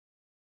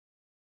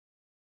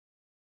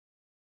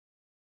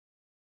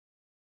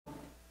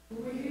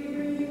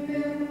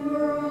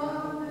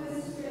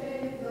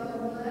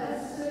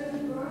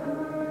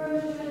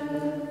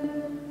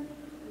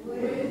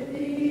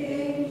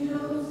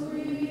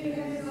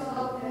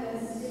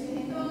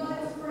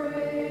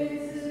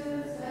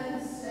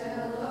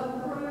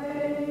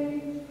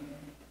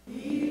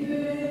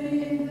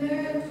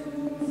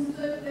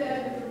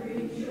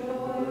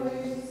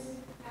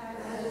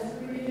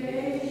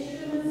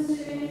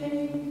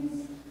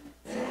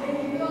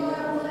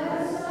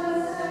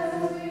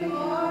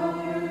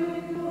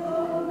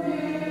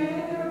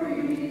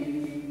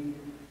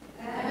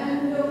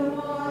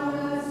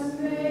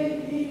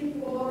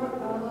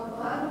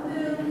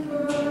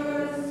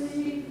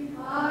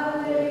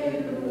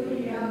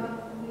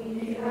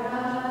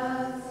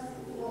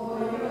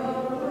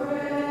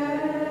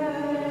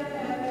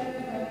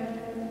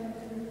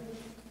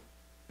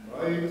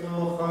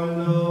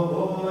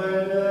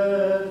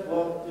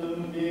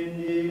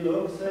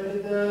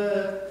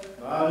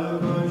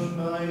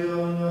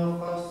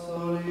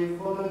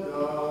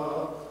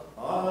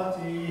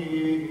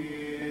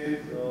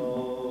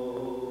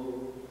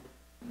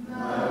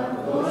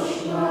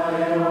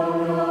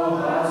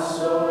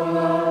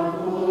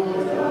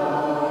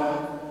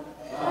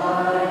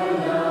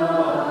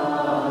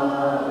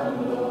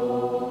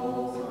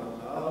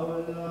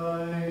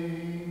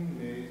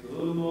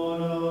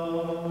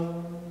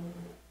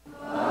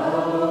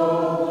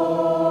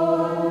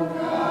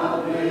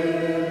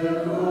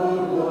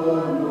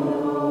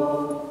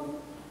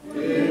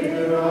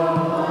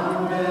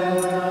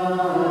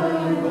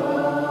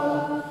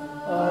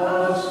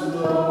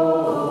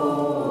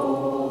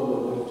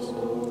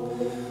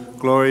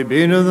Glory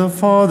be to the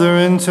Father,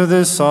 and to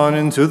the Son,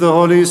 and to the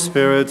Holy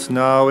Spirit,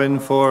 now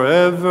and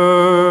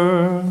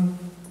forever.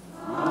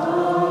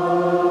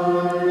 Amen.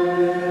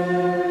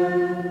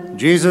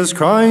 Jesus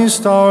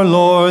Christ, our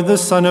Lord, the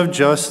Son of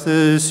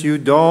justice, you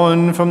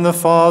dawned from the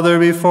Father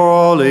before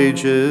all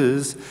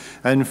ages,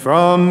 and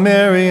from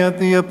Mary at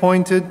the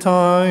appointed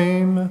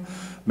time.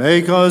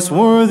 Make us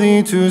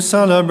worthy to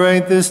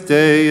celebrate this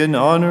day in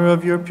honor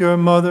of your pure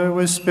mother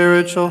with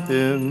spiritual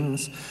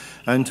hymns,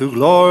 and to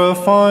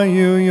glorify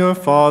you, your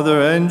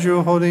Father, and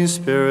your Holy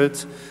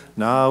Spirit,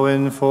 now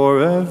and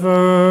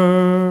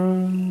forever.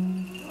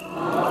 Amen.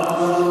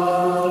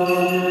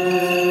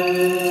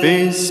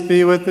 Peace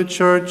be with the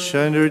church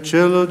and her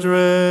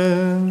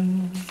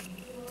children.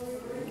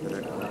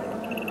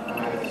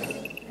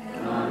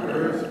 And on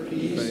earth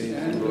peace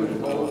and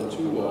good hope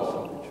to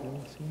all.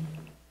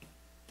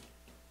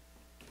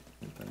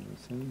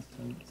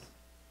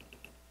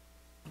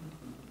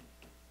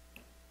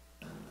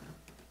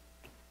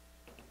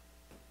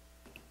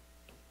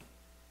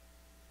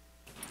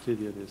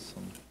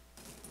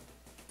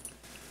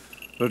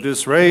 Let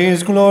us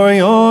raise glory,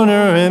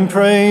 honor, and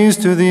praise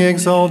to the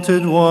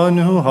exalted one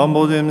who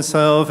humbled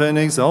himself and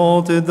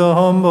exalted the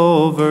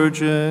humble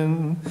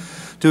virgin.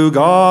 To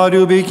God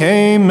who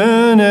became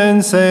man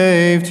and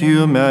saved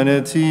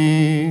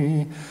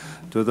humanity.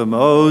 To the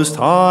Most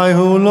High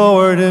who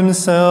lowered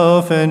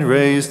himself and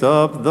raised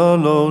up the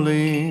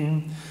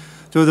lowly.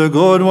 To the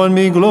Good One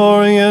be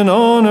glory and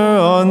honor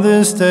on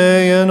this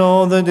day and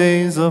all the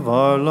days of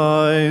our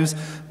lives,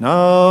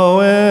 now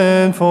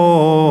and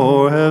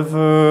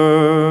forever.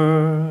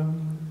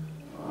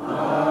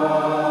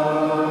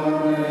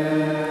 Amen.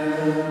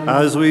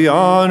 As we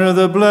honor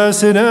the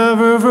Blessed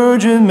Ever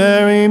Virgin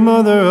Mary,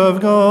 Mother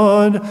of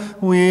God,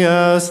 we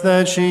ask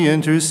that she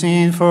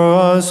intercede for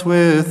us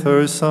with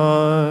her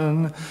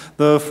Son,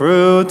 the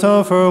fruit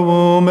of her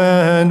womb,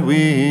 and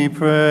we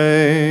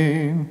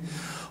pray.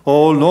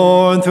 O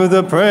Lord, through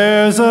the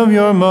prayers of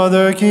your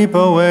mother, keep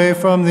away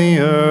from the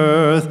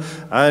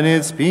earth and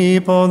its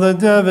people the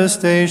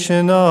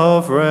devastation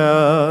of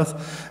wrath,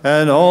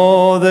 and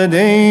all the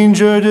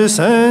danger,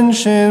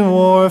 dissension,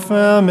 war,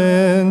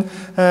 famine,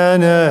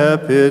 and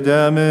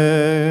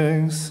epidemics.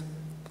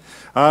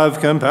 Have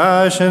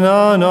compassion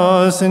on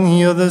us and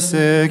heal the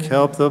sick,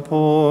 help the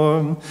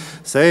poor,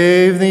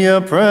 save the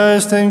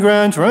oppressed, and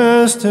grant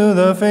rest to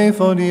the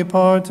faithful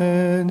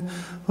departed,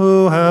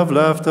 who have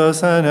left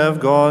us and have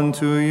gone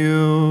to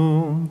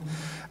you,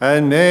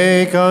 and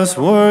make us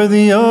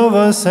worthy of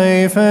a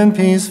safe and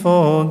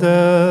peaceful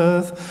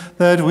death,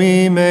 that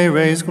we may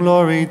raise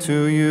glory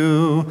to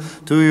you,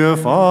 to your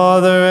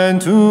Father, and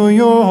to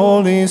your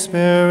Holy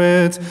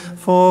Spirit,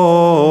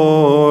 forever.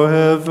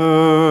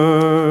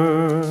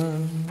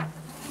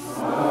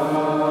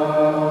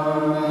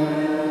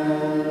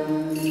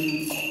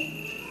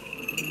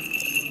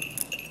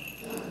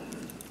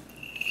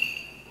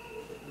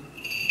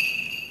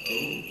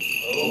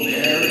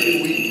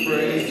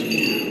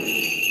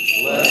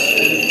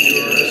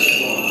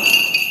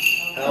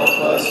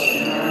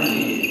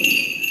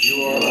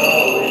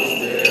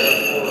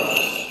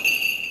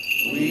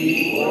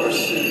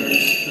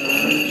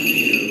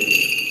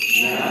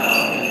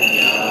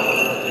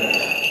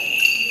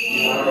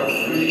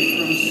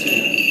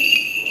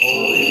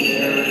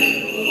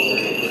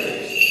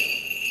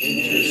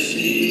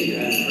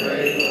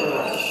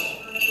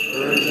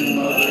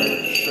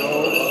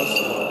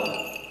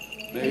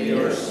 May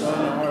your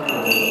Son, our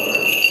Lord,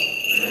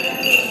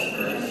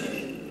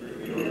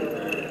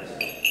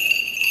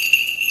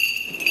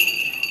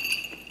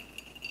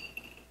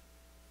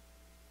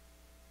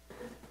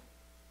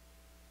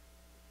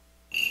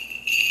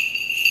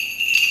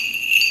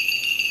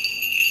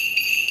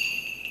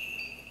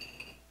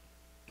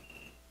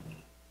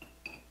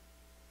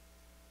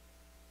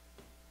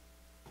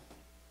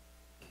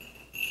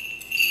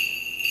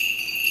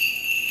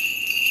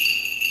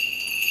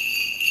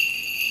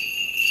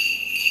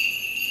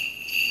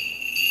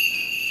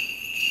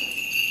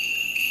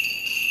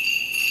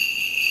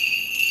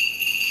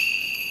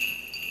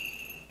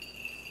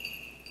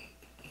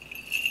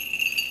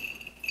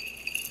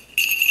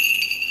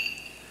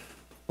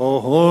 O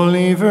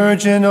Holy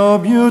Virgin, O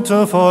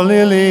beautiful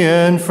lily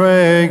and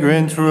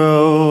fragrant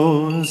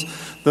rose,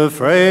 the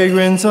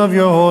fragrance of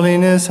your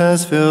holiness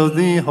has filled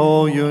the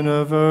whole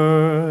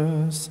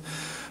universe.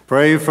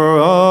 Pray for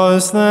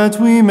us that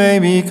we may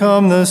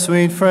become the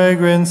sweet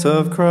fragrance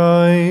of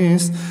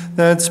Christ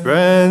that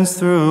spreads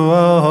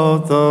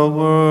throughout the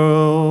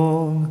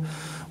world.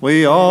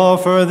 We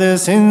offer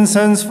this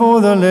incense for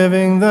the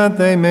living, that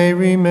they may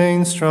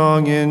remain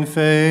strong in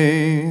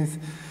faith,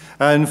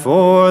 and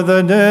for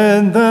the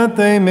dead, that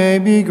they may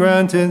be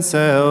granted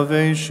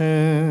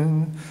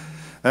salvation.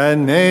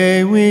 And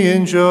may we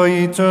enjoy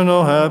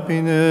eternal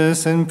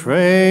happiness and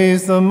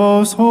praise the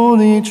most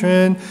holy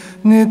Trinity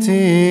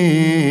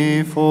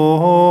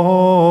forever.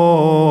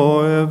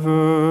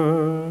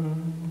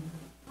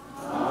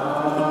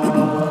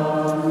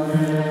 Amen.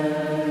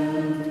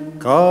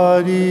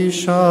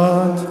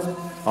 Kadishat,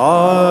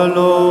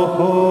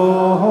 aloho,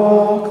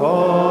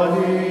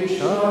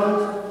 kadishat,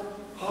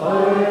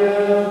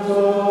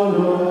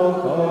 hayatono,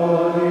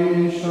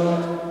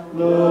 kadishat,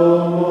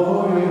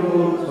 lomo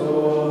yuto,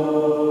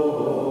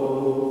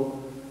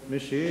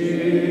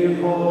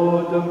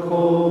 Mishichot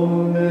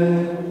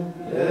komen,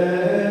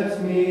 let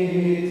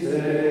me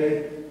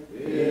say,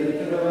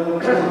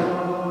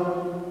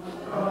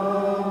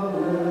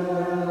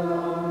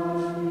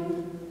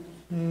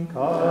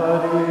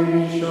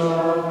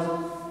 Kadishat,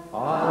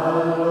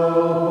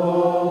 aloho,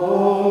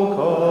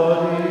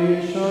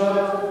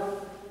 kadishat,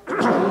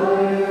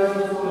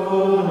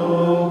 hayatono,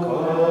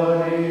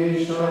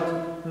 kadishat,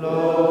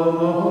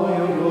 lomo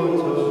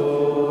yuto,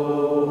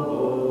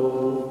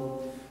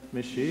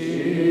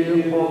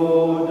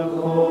 Mishichot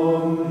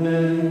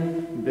komen,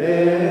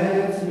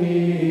 bet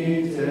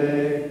mite,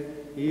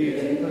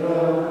 itra,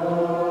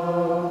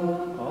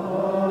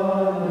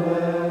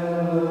 amen.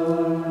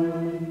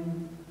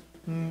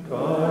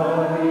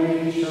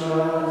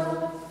 Kadishat,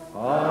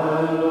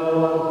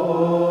 aloho,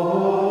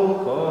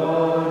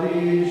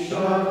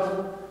 kadishat,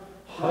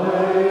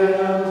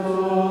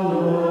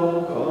 hayatono,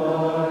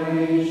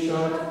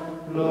 kadishat,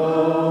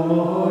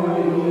 lomo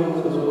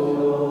yuto,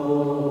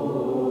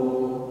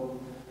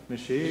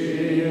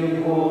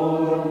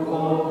 Mishichot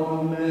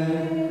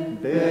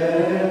komen,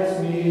 bet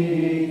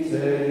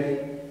mite,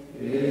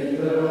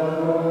 itra,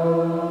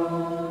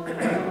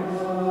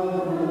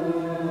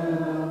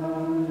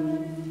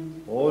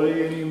 Holy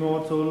and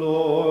immortal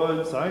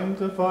Lord,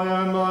 sanctify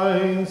our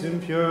minds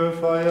and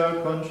purify our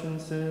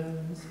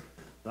consciences,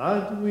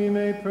 that we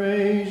may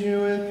praise you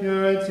with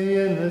purity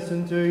and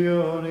listen to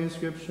your holy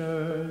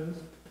scriptures.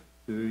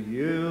 To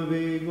you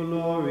be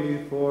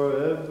glory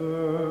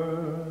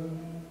forever.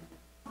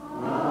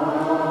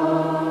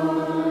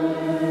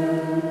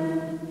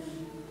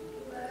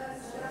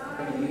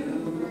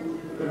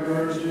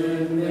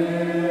 Virgin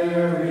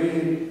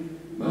Mary,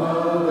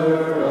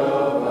 Mother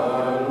of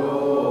our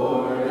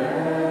Lord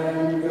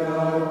and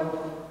God,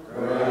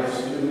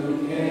 Christ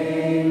who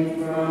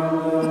came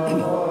from the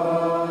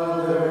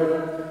Father,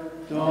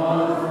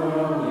 dawned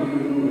from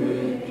you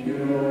in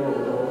purity.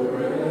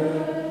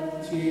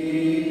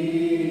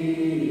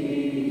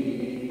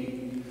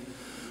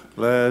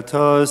 Let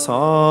us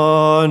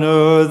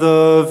honor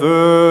the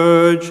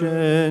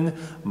Virgin,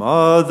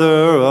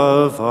 Mother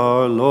of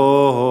our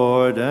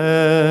Lord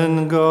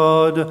and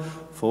God,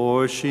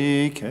 for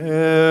she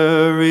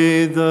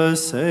carried the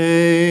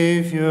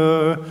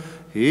Savior,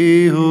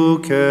 he who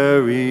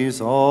carries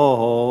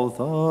all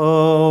the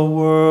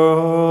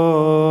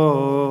world.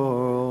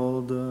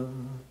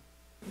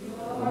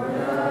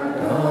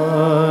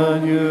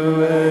 God,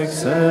 you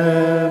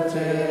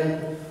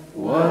accepted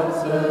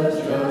what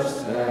the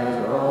just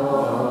had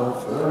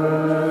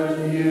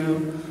offered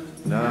you.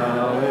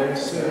 Now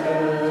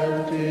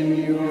accept in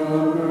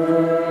your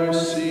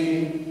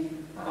mercy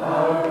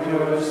our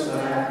pure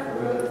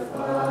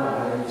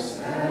sacrifice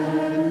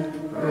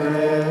and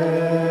prayers.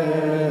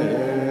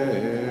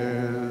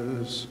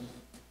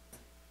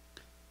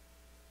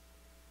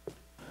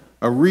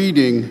 A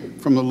reading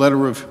from the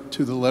letter of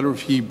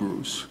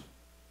Hebrews.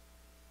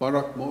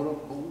 Barak Morah.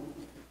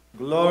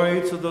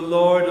 Glory to the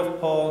Lord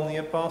of Paul and the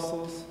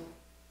apostles.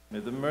 May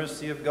the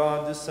mercy of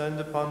God descend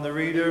upon the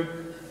reader,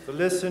 the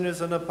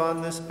listeners, and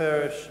upon this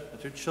parish, and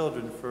to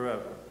children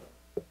forever.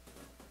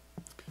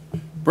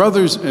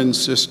 Brothers and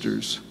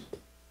sisters,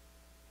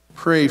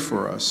 pray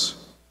for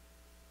us,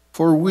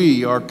 for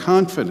we are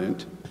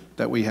confident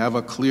that we have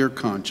a clear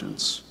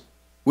conscience,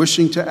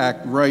 wishing to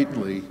act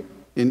rightly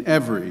in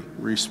every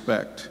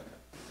respect.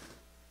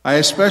 I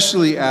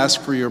especially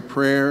ask for your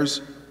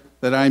prayers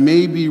that I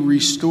may be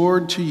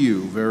restored to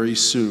you very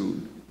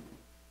soon.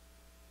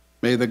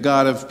 May the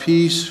God of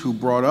peace, who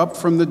brought up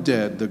from the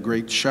dead the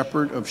great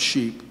shepherd of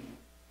sheep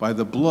by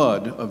the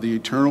blood of the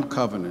eternal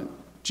covenant,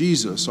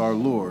 Jesus our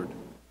Lord,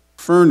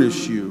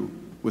 furnish you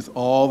with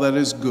all that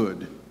is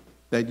good,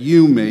 that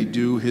you may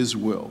do his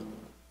will.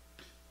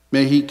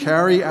 May he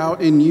carry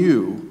out in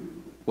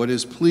you what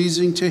is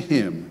pleasing to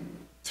him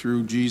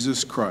through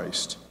Jesus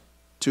Christ,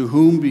 to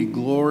whom be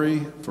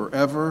glory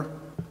forever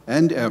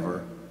and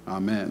ever.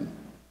 Amen.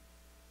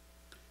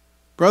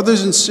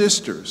 Brothers and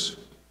sisters,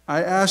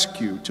 I ask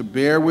you to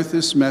bear with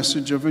this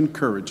message of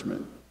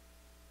encouragement,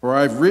 for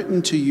I've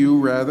written to you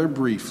rather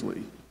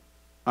briefly.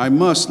 I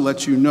must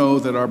let you know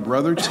that our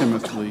brother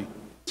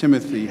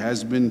Timothy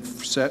has been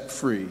set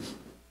free.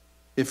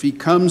 If he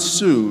comes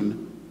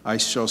soon, I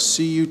shall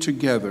see you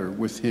together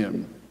with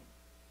him.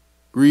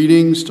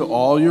 Greetings to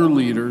all your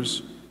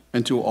leaders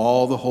and to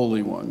all the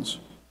holy ones.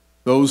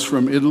 Those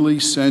from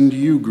Italy send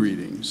you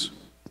greetings.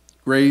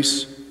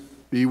 Grace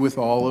be with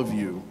all of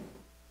you.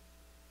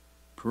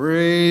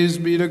 Praise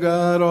be to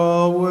God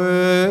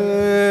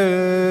always.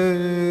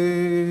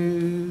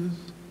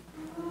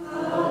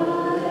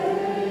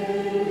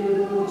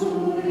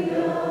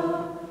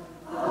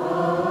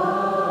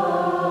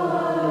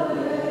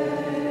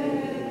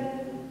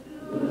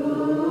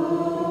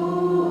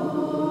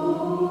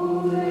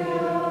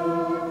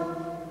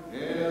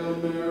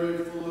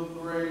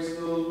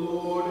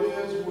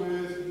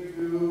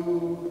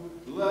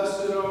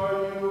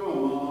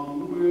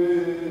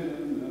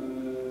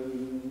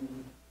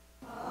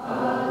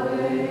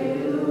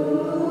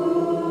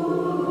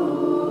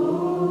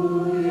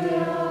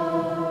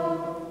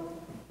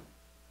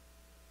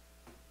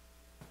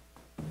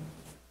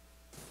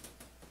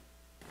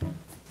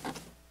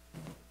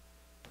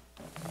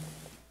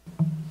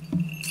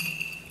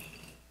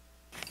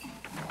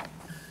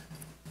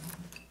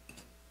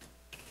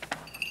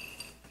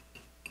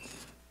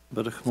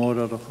 Baruch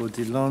Morarach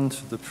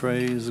Odilant, the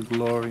praise,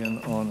 glory,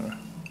 and honor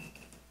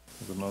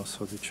of the Most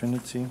Holy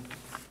Trinity.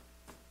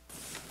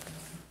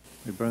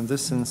 We burn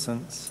this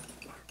incense.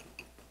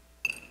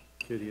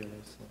 Kyrie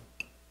eleison.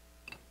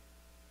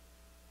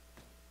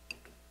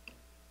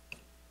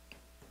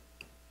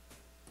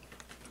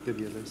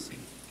 Kyrie eleison.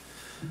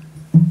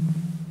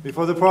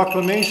 Before the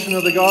proclamation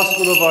of the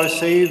gospel of our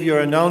Savior,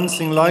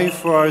 announcing life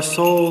for our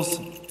souls,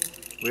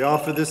 we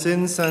offer this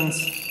incense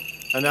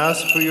and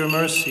ask for your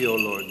mercy, O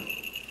Lord.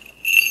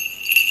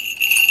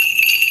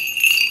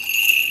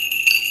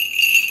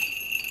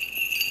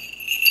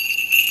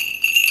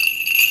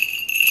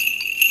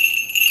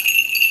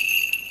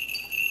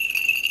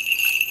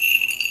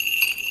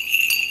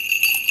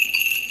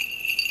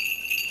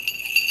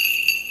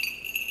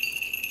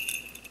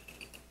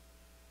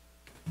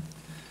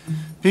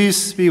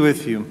 Peace be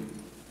with you.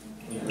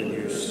 And with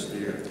your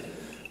spirit.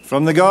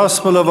 From the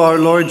Gospel of our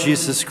Lord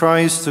Jesus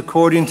Christ,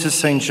 according to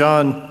St.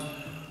 John,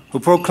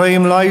 who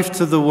proclaimed life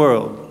to the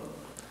world,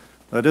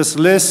 let us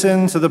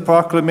listen to the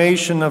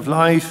proclamation of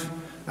life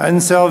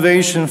and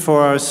salvation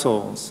for our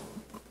souls.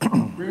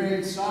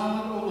 Remain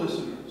silent, O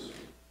listeners,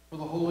 for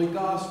the Holy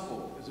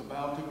Gospel is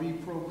about to be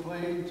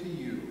proclaimed to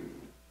you.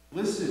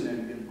 Listen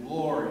and give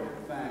glory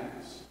and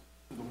thanks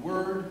to the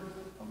word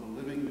of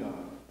the living God.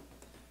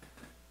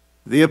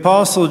 The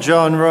Apostle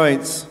John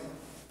writes,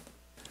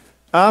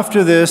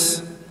 "After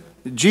this,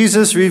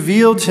 Jesus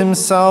revealed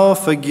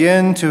himself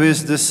again to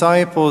his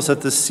disciples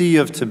at the Sea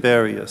of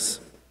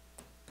Tiberias.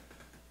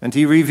 And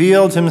he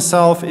revealed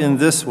himself in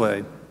this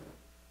way.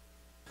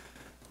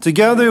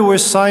 Together were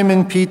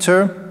Simon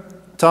Peter,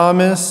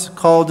 Thomas,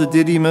 called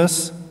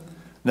Didymus,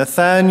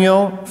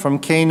 Nathanael from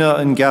Cana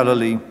in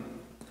Galilee,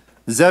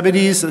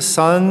 Zebedee's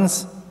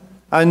sons,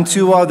 and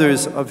 2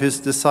 others of his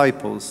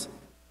disciples.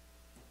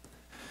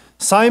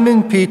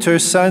 Simon Peter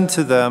said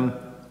to them,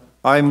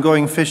 'I am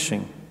going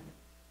fishing.'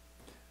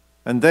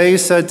 And they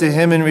said to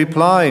him in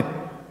reply,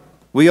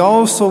 'We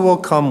also will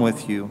come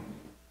with you.'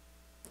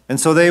 And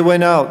so they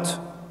went out,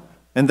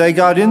 and they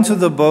got into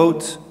the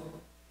boat,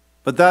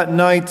 but that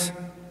night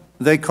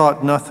they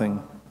caught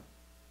nothing.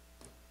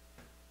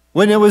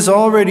 When it was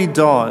already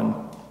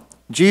dawn,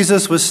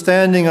 Jesus was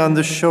standing on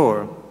the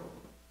shore,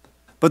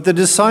 but the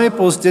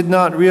disciples did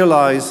not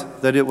realize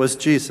that it was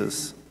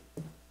Jesus.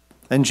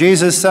 And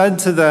Jesus said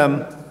to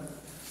them,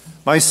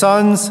 'My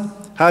sons,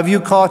 have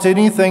you caught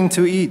anything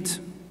to eat?'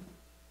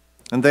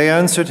 And they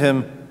answered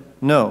him,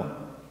 'No.'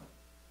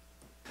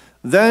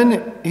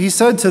 Then he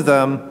said to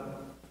them,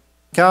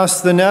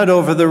 'Cast the net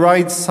over the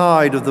right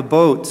side of the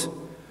boat,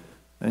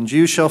 and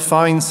you shall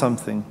find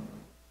something.'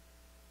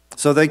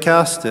 So they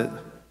cast it,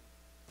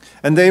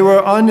 and they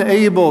were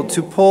unable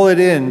to pull it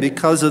in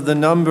because of the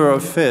number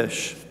of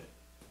fish.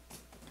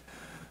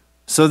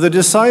 So the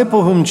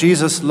disciple whom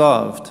Jesus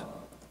loved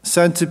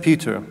said to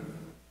Peter,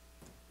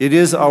 'It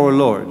is our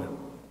Lord.'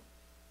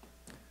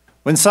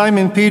 When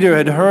Simon Peter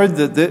had heard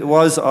that it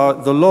was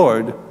the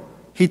Lord,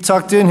 he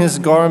tucked in his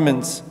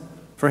garments,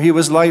 for he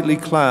was lightly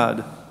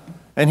clad,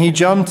 and he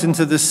jumped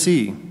into the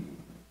sea.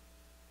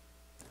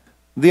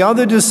 The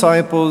other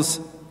disciples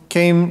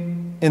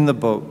came in the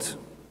boat,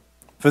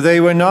 for they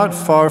were not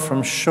far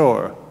from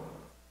shore,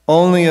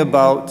 only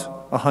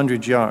about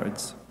 100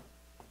 yards,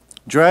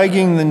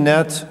 dragging the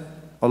net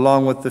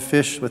along with the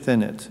fish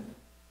within it.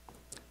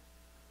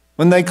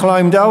 When they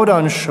climbed out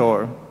on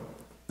shore,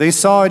 they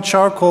saw a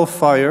charcoal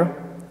fire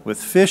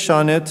with fish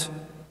on it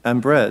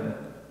and bread.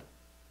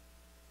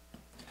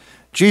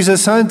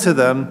 Jesus said to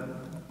them,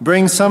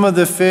 'Bring some of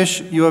the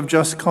fish you have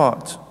just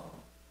caught.'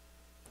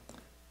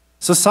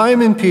 So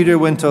Simon Peter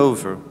went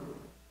over,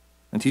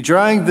 And he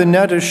dragged the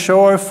net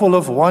ashore full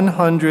of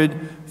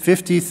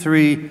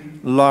 153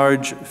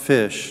 large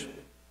fish.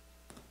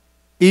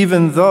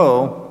 Even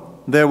though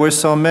there were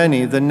so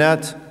many, the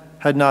net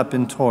had not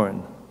been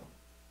torn.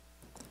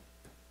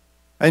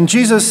 And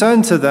Jesus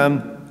said to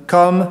them,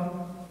 "Come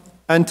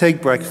and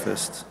take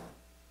breakfast."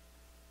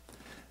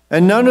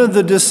 And none of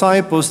the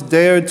disciples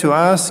dared to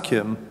ask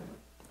him,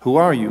 "Who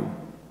are you?"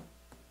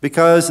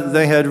 because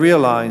they had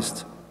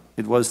realized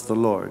it was the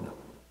Lord.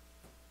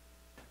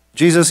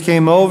 Jesus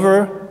came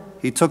over,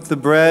 he took the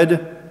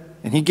bread,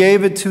 and he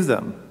gave it to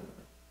them,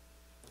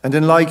 and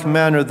in like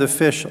manner the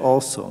fish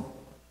also.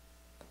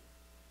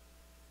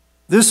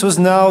 This was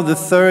now the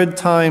third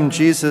time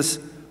Jesus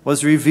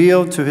was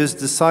revealed to his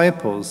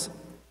disciples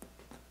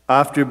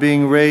after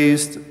being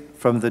raised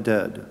from the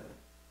dead.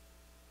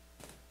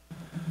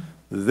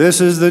 This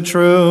is the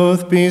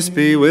truth. Peace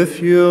be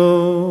with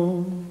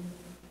you.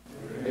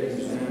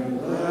 Praise and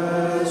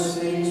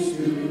blessings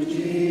to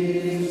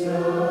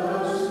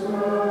Jesus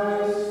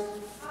Christ,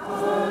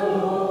 our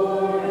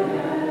Lord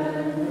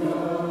and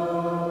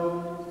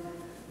God.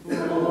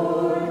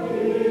 For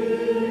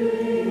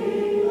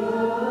giving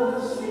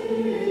us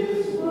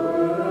his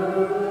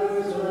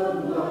words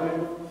of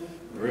life.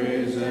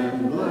 Praise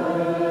and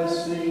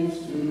blessings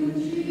to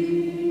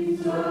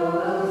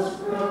Jesus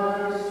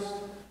Christ,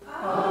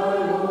 our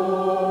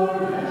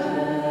Lord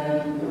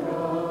and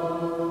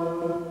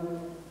God.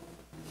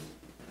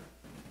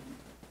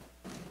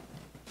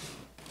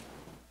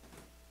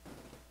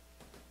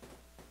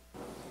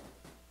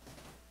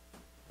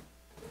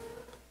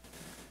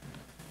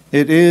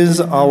 It is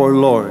our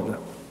Lord.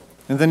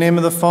 In the name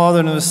of the Father,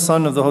 and of the Son,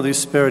 and of the Holy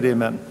Spirit,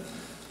 amen.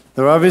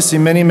 There are obviously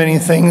many, many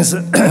things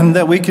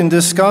that we can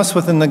discuss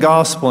within the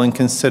gospel and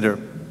consider.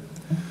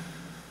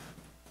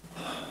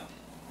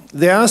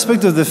 The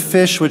aspect of the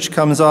fish which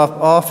comes up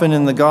often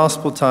in the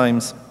gospel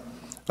times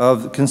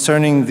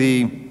concerning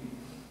the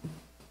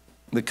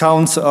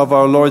accounts of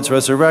our Lord's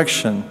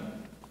resurrection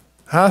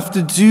have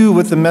to do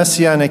with the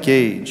Messianic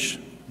age.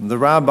 The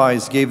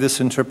rabbis gave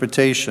this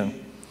interpretation,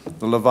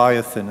 the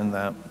Leviathan and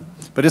that.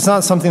 But it's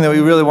not something that we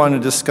really want to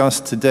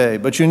discuss today.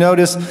 But you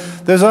notice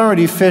there's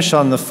already fish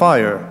on the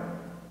fire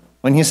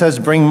when he says,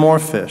 "Bring more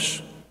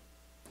fish."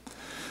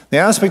 The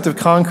aspect of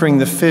conquering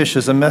the fish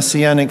is a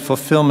messianic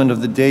fulfillment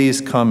of the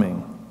days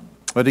coming.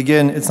 But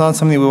again, it's not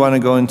something we want to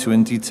go into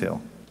in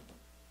detail.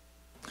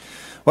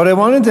 What I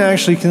wanted to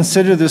actually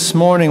consider this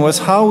morning was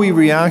how we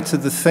react to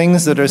the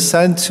things that are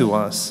said to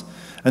us,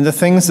 and the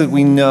things that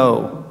we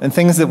know, and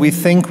things that we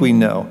think we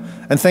know,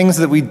 and things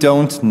that we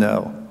don't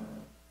know,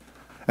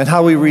 and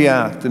how we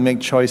react and make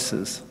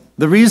choices.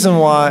 The reason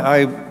why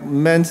I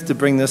meant to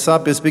bring this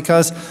up is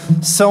because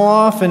so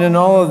often in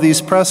all of these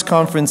press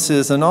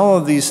conferences and all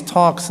of these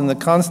talks and the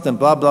constant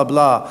blah, blah,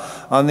 blah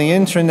on the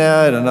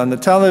internet and on the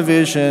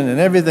television and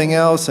everything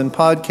else and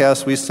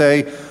podcasts, we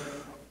say,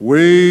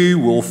 "We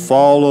will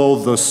follow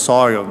the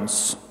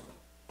science."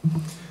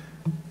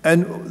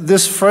 And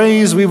this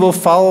phrase, "we will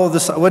follow the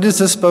science," what is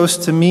this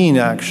supposed to mean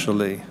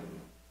actually?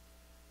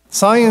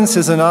 Science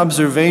is an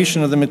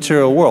observation of the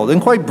material world, and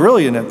quite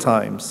brilliant at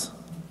times.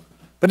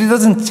 But it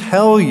doesn't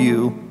tell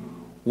you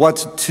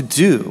what to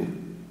do.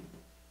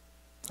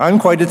 I'm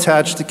quite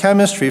attached to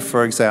chemistry,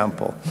 for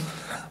example.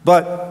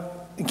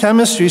 But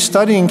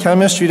studying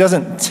chemistry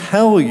doesn't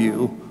tell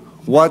you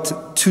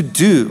what to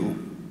do.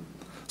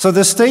 So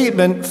the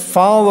statement,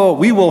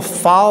 "we will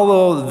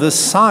follow the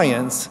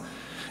science,"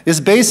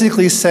 is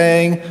basically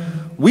saying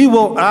we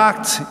will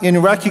act in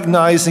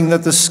recognizing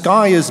that the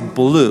sky is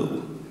blue.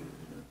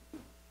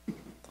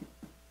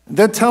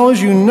 That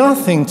tells you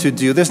nothing to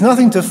do. There's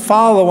nothing to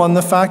follow on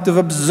the fact of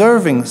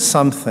observing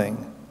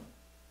something.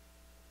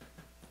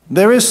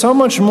 There is so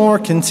much more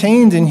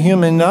contained in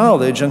human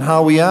knowledge and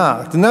how we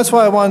act. And that's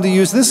why I wanted to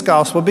use this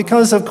gospel,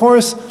 because, of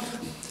course,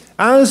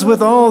 as with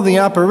all the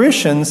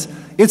apparitions,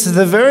 it's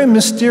the very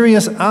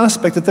mysterious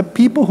aspect that the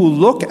people who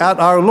look at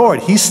our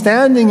Lord, he's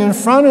standing in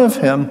front of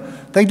him,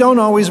 they don't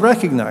always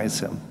recognize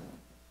him.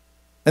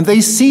 And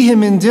they see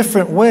him in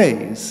different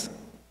ways.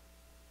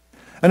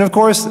 And of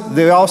course,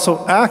 they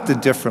also acted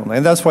differently.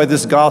 And that's why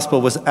this gospel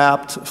was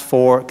apt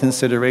for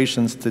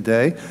considerations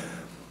today.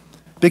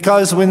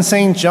 Because when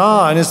St.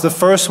 John is the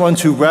first one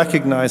to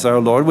recognize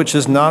our Lord, which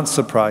is not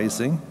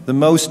surprising, the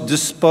most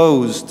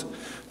disposed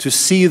to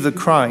see the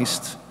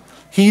Christ,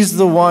 he's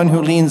the one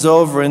who leans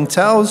over and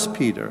tells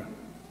Peter,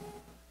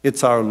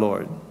 "It's our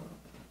Lord."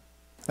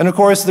 And of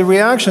course, the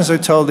reactions are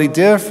totally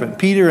different.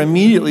 Peter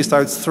immediately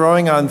starts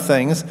throwing on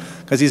things,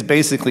 because he's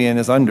basically in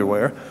his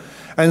underwear.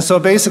 And so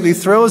basically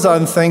throws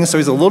on things so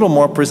he's a little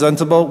more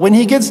presentable when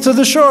he gets to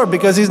the shore,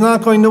 because he's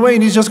not going to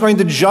wait. He's just going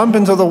to jump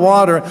into the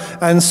water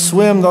and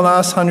swim the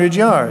last 100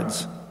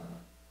 yards.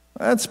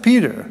 That's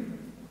Peter.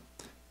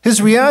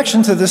 His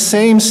reaction to the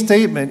same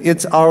statement,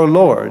 "It's our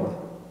Lord."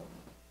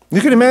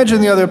 You can imagine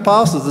the other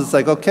apostles. It's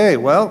like, okay,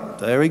 well,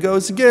 there he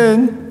goes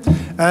again.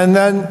 And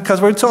then,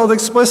 because we're told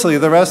explicitly,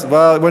 the rest,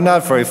 well, we're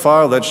not very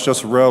far. Let's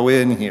just row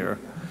in here.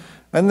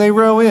 And they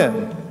row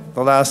in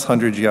the last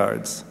 100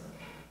 yards.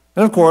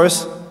 And of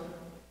course,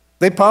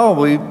 They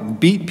probably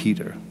beat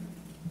Peter.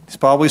 He's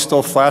probably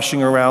still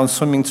flashing around,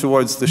 swimming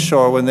towards the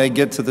shore when they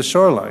get to the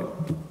shoreline.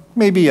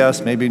 Maybe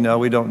yes, maybe no,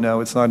 we don't know.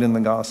 It's not in the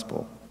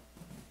gospel.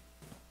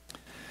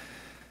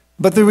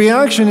 But the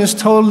reaction is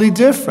totally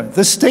different.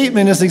 The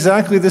statement is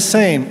exactly the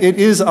same. It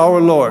is our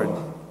Lord.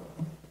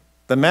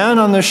 The man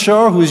on the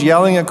shore who's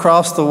yelling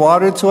across the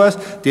water to us,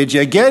 "Did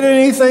you get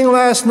anything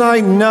last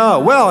night?" "No."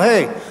 "Well,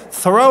 hey,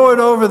 throw it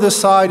over the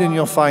side and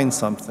you'll find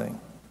something."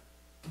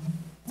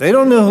 They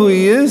don't know who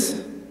he is.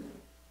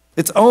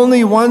 It's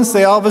only once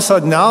they all of a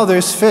sudden, now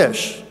there's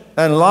fish,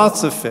 and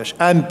lots of fish,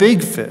 and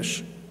big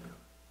fish.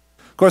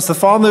 Of course, the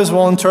fathers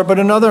will interpret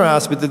another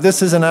aspect, that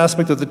this is an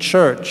aspect of the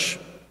church.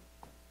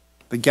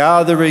 The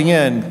gathering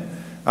in.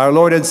 Our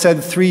Lord had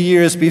said 3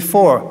 years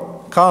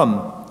before,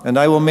 "Come, and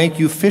I will make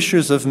you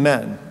fishers of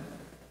men."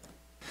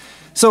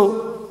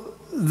 So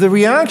the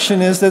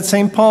reaction is that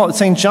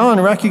St. John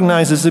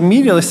recognizes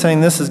immediately, saying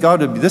this has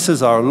got to be, this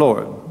is our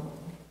Lord.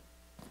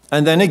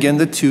 And then again,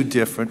 the two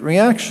different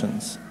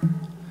reactions.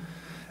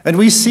 And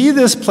we see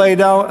this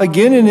played out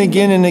again and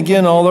again and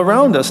again all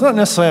around us, not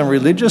necessarily on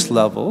religious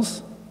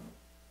levels,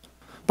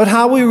 but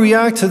how we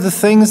react to the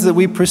things that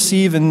we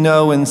perceive and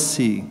know and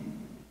see.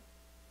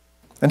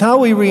 And how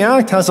we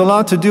react has a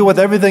lot to do with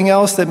everything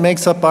else that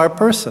makes up our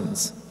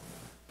persons.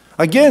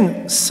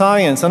 Again,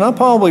 science, and I'll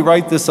probably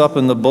write this up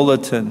in the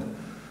bulletin.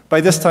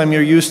 By this time,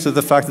 you're used to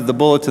the fact that the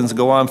bulletins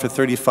go on for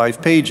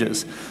 35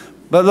 pages.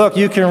 But look,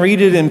 you can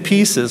read it in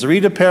pieces.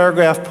 Read a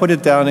paragraph, put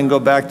it down, and go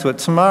back to it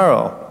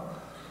tomorrow.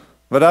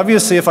 But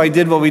obviously, if I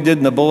did what we did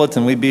in the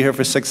bulletin, we'd be here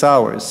for 6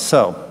 hours.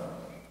 So,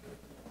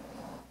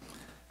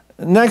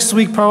 next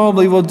week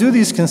probably we'll do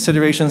these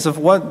considerations of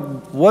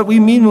what we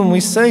mean when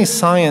we say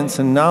science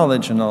and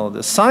knowledge and all of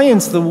this.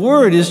 Science, the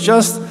word, is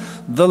just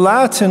the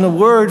Latin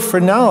word for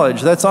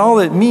knowledge. That's all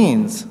it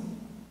means.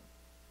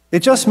 It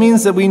just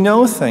means that we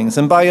know things.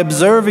 And by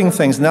observing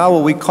things, now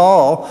what we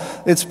call,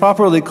 it's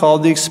properly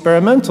called the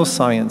experimental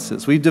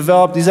sciences. We've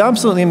developed these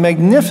absolutely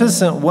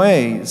magnificent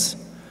ways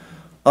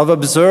of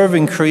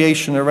observing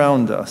creation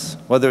around us,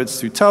 whether it's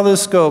through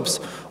telescopes,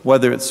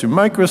 whether it's through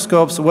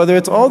microscopes, whether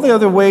it's all the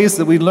other ways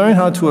that we learn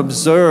how to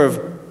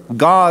observe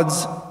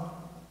God's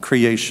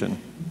creation.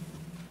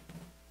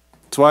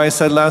 That's why I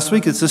said last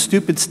week it's a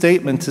stupid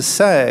statement to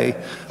say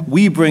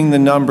we bring the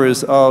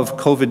numbers of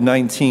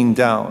COVID-19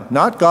 down.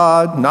 Not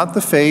God, not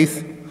the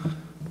faith.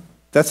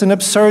 That's an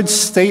absurd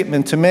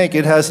statement to make.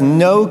 It has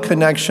no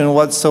connection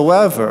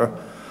whatsoever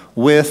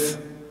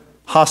with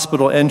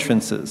hospital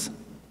entrances.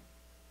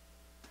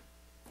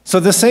 So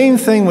the same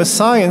thing with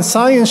science.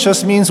 Science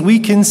just means we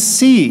can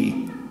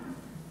see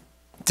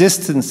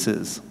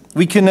distances.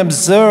 We can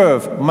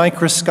observe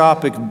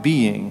microscopic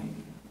being.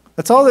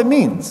 That's all it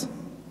means.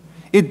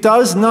 It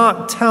does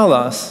not tell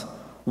us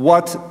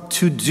what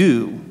to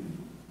do.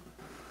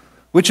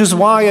 Which is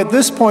why at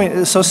this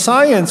point, so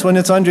science, when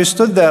it's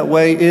understood that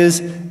way,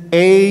 is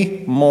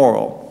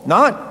amoral,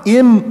 not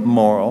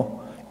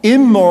immoral.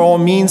 Immoral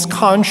means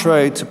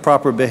contrary to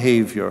proper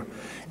behavior.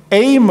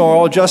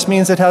 Amoral just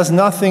means it has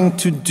nothing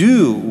to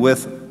do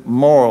with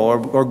moral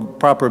or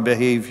proper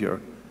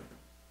behavior.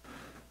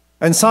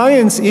 And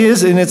science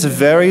is, in its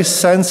very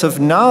sense of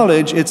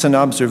knowledge, it's an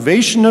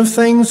observation of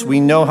things. We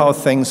know how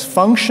things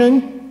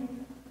function.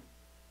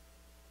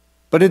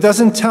 But it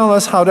doesn't tell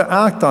us how to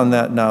act on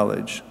that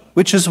knowledge,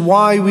 which is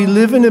why we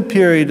live in a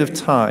period of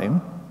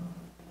time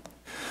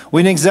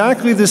when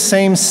exactly the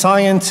same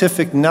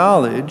scientific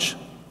knowledge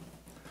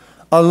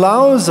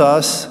allows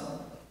us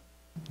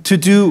to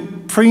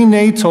do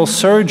prenatal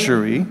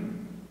surgery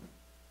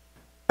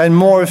and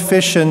more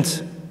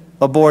efficient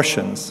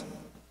abortions.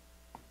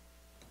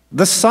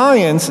 The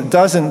science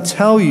doesn't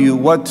tell you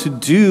what to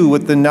do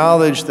with the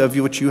knowledge of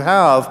what you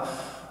have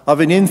of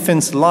an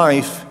infant's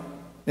life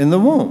in the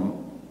womb.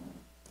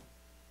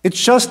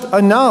 It's just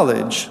a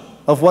knowledge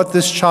of what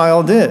this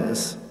child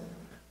is.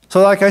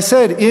 So like I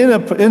said,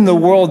 in the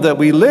world that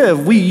we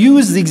live, we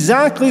use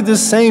exactly the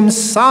same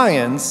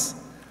science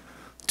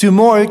to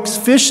more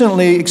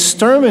efficiently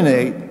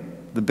exterminate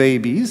the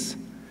babies,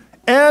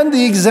 and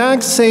the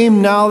exact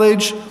same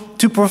knowledge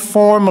to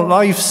perform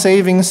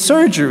life-saving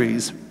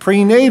surgeries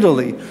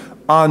prenatally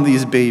on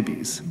these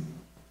babies.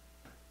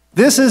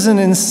 This is an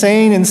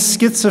insane and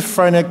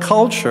schizophrenic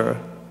culture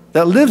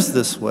that lives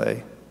this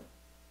way.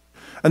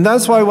 And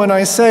that's why when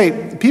I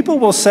say, people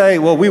will say,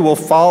 well, we will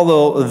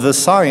follow the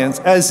science,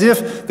 as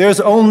if there's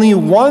only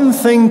one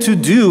thing to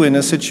do in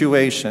a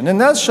situation.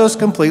 And that's just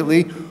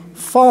completely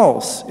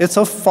false. It's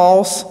a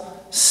false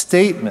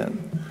statement.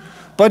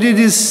 But it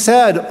is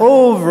said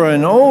over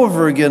and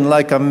over again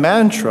like a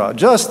mantra,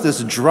 just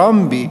this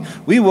drumbeat,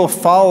 we will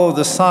follow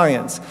the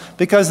science.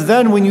 Because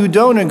then when you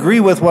don't agree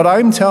with what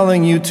I'm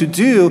telling you to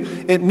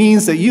do, it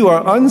means that you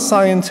are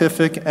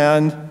unscientific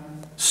and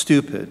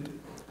stupid.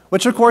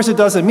 Which, of course, it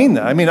doesn't mean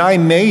that. I mean, I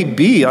may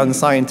be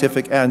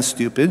unscientific and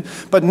stupid,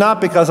 but not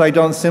because I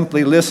don't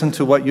simply listen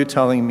to what you're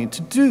telling me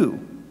to do.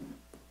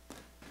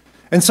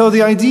 And so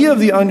the idea of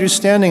the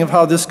understanding of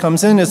how this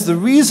comes in is the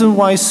reason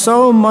why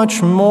so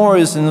much more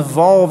is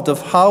involved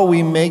of how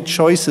we make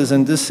choices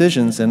and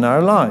decisions in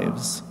our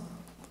lives.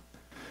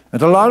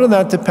 And a lot of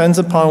that depends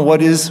upon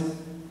what is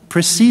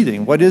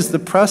preceding, what is the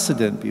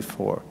precedent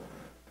before.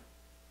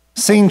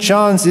 St.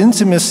 John's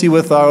intimacy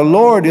with our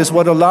Lord is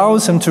what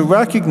allows him to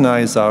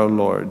recognize our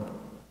Lord.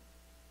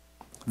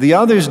 The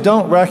others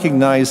don't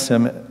recognize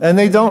him, and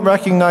they don't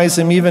recognize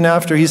him even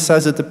after he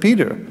says it to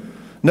Peter.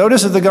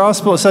 Notice in the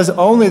gospel it says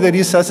only that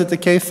he says it to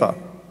Kepha.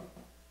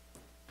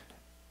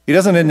 He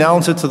doesn't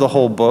announce it to the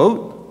whole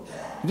boat.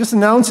 He just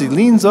announces it. He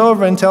leans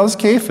over and tells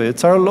Kepha,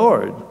 it's our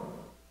Lord.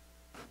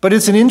 But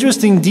it's an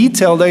interesting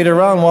detail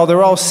later on while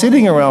they're all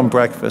sitting around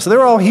breakfast.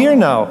 They're all here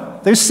now.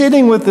 They're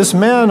sitting with this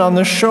man on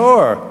the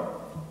shore.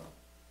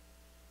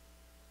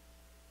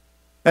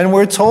 And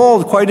we're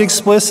told quite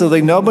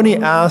explicitly, nobody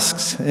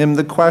asks him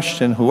the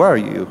question, who are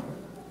you?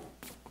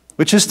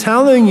 Which is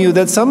telling you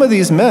that some of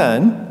these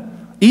men,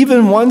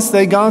 even once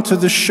they got to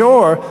the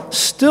shore,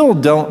 still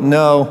don't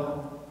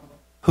know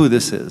who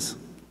this is.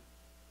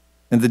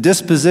 And the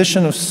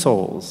disposition of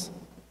souls,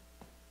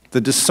 the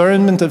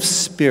discernment of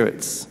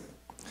spirits.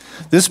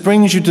 This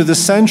brings you to the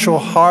central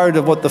heart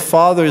of what the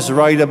fathers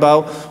write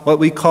about, what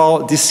we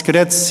call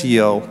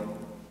discretio.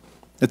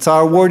 It's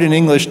our word in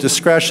English,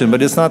 discretion,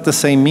 but it's not the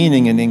same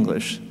meaning in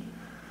English.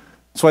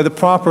 That's why the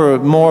proper,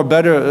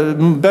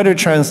 better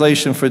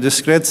translation for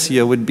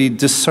discretio would be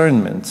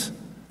discernment.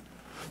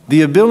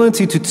 The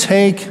ability to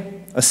take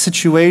a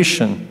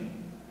situation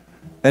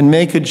and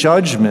make a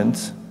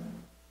judgment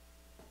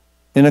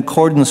in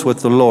accordance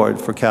with the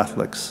Lord for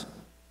Catholics.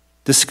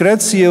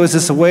 Discretio is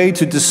this way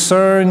to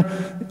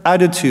discern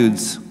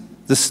attitudes,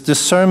 this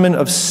discernment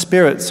of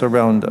spirits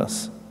around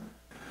us.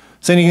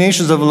 St.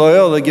 Ignatius of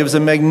Loyola gives a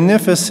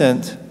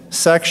magnificent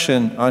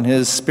section on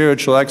his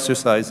spiritual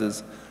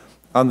exercises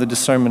on the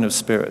discernment of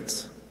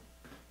spirits.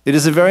 It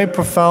is a very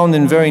profound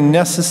and very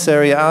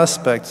necessary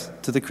aspect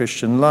to the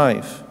Christian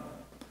life.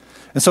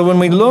 And so when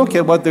we look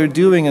at what they're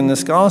doing in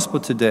this gospel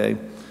today,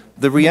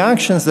 the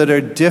reactions that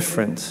are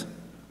different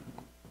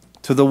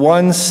to the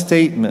one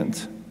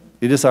statement,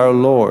 it is our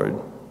Lord,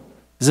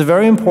 is a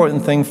very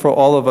important thing for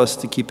all of us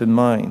to keep in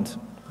mind.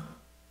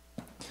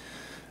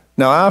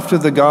 Now, after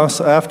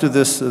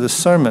this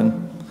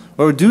sermon,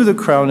 we'll do the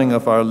crowning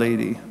of Our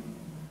Lady.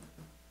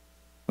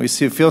 We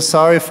feel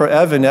sorry for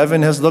Evan.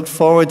 Evan has looked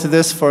forward to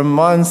this for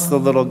months, the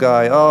little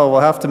guy. Oh,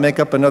 we'll have to make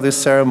up another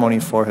ceremony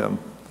for him.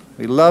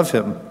 We love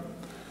him.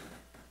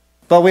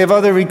 But we have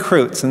other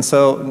recruits, and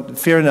so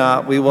fear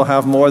not, we will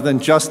have more than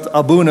just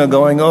Abuna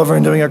going over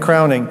and doing a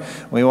crowning.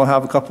 We will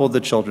have a couple of the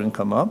children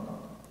come up.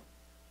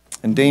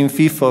 And Dame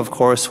FIFA, of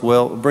course,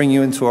 will bring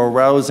you into a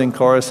rousing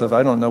chorus of,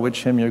 I don't know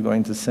which hymn you're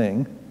going to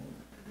sing.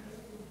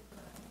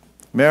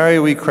 Mary,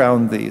 we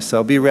crown thee,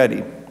 so be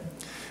ready.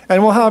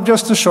 And we'll have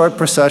just a short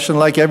procession,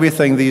 like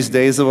everything these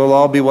days. It will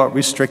all be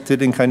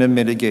restricted and kind of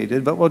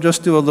mitigated, but we'll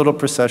just do a little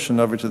procession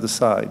over to the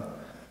side.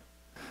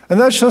 And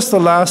that's just the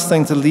last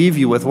thing to leave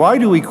you with. Why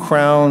do we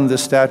crown the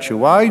statue?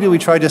 Why do we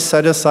try to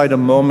set aside a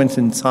moment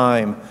in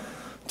time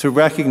to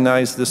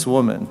recognize this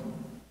woman?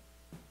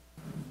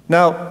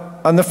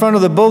 Now, on the front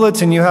of the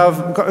bulletin, you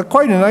have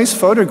quite a nice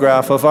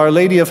photograph of Our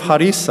Lady of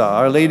Harissa,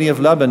 Our Lady of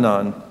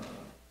Lebanon.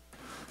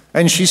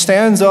 And she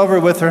stands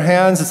over with her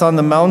hands, it's on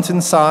the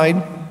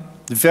mountainside.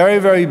 Very,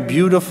 very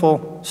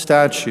beautiful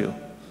statue.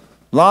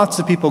 Lots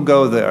of people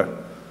go there,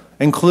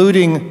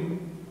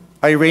 including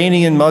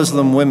Iranian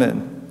Muslim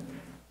women,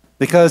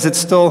 because it's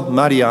still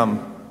Maryam.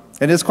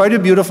 And it's quite a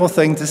beautiful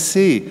thing to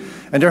see.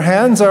 And her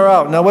hands are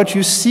out. Now what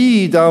you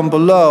see down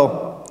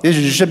below is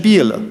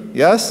Jabil,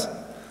 yes?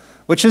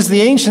 Which is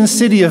the ancient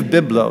city of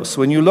Byblos.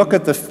 When you look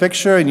at the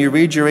picture and you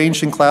read your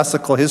ancient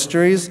classical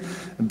histories,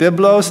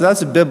 Byblos,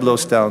 that's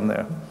Byblos down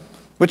there.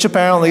 Which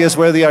apparently is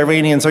where the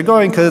Iranians are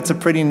going because it's a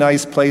pretty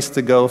nice place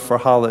to go for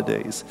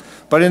holidays.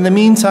 But in the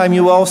meantime,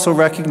 you also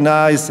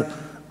recognize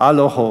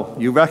Aloho.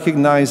 You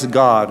recognize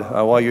God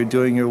while you're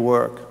doing your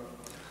work.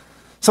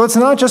 So it's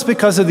not just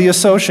because of the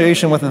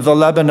association with the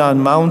Lebanon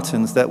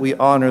mountains that we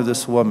honor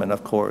this woman,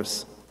 of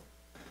course.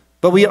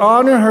 But we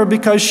honor her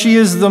because she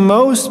is the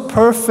most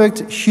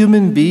perfect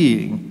human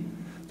being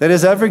that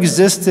has ever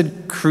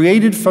existed,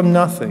 created from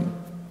nothing.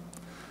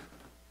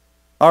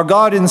 Our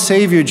God and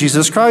Savior,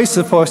 Jesus Christ,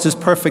 of course, is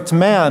perfect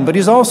man, but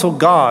he's also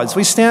God, so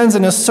he stands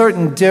in a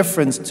certain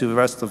difference to the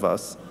rest of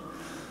us.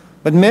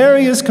 But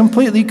Mary is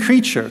completely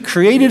creature,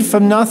 created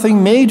from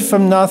nothing, made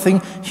from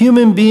nothing,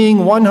 human being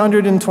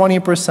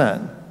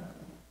 120%.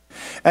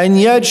 And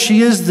yet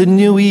she is the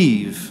new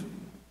Eve.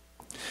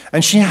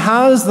 And she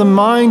has the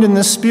mind and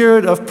the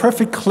spirit of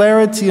perfect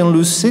clarity and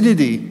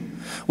lucidity,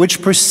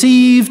 which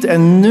perceived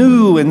and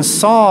knew and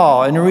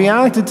saw and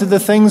reacted to the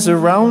things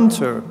around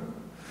her.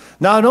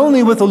 Not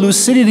only with a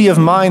lucidity of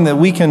mind that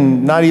we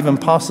can not even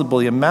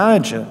possibly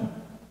imagine,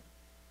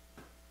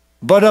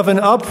 but of an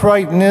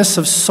uprightness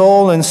of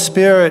soul and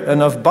spirit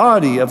and of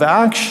body, of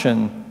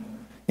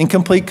action, in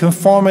complete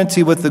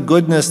conformity with the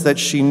goodness that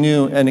she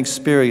knew and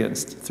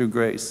experienced through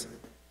grace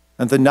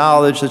and the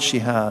knowledge that she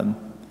had.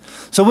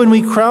 So when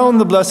we crown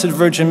the Blessed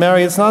Virgin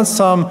Mary, it's not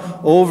some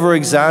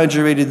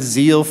over-exaggerated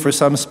zeal for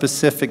some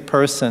specific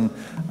person,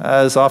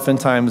 as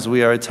oftentimes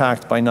we are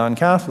attacked by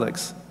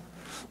non-Catholics.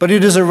 But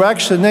it is a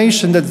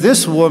recognition that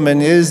this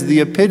woman is the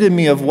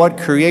epitome of what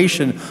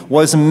creation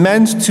was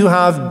meant to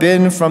have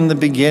been from the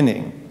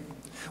beginning.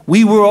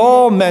 We were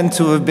all meant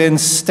to have been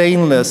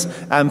stainless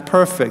and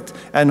perfect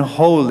and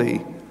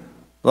holy,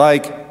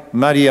 like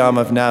Maryam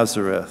of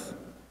Nazareth.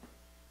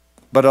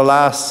 But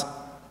alas,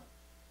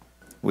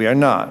 we are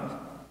not.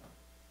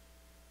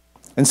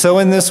 And so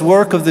in this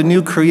work of the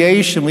new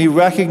creation, we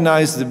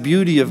recognize the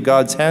beauty of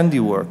God's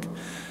handiwork.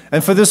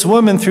 And for this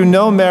woman, through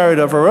no merit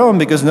of her own,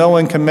 because no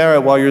one can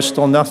merit while you're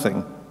still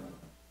nothing,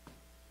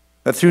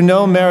 that through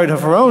no merit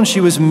of her own,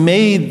 she was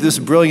made this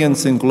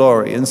brilliance and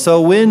glory. And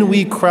so when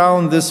we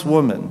crown this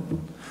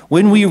woman,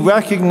 when we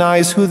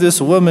recognize who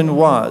this woman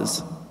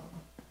was,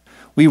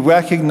 we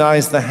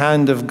recognize the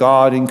hand of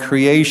God in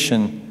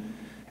creation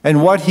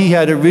and what he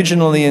had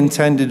originally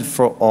intended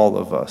for all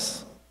of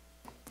us.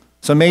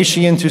 So may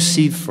she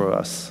intercede for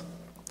us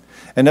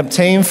and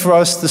obtain for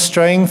us the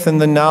strength and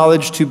the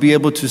knowledge to be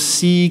able to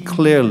see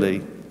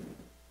clearly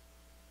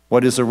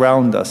what is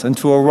around us and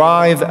to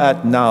arrive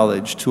at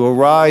knowledge,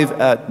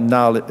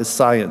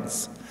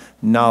 science,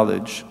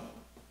 knowledge.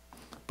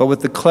 But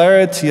with the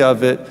clarity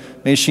of it,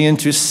 may she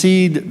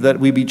intercede that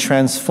we be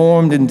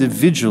transformed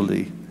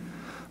individually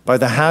by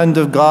the hand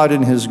of God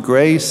in his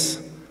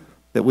grace,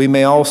 that we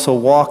may also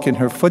walk in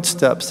her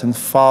footsteps and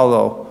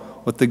follow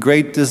with the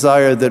great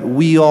desire that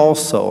we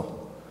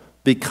also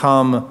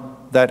become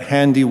that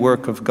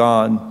handiwork of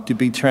God, to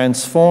be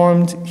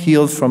transformed,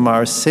 healed from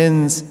our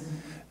sins,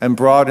 and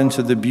brought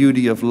into the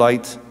beauty of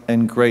light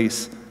and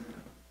grace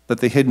that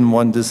the Hidden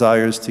One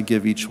desires to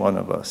give each one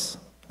of us.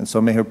 And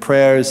so may her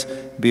prayers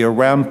be a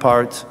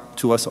rampart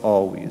to us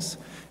always.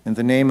 In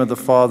the name of the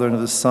Father, and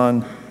of the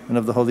Son, and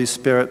of the Holy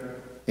Spirit,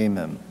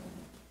 amen.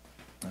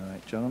 All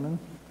right, gentlemen.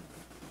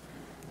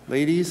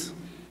 Ladies.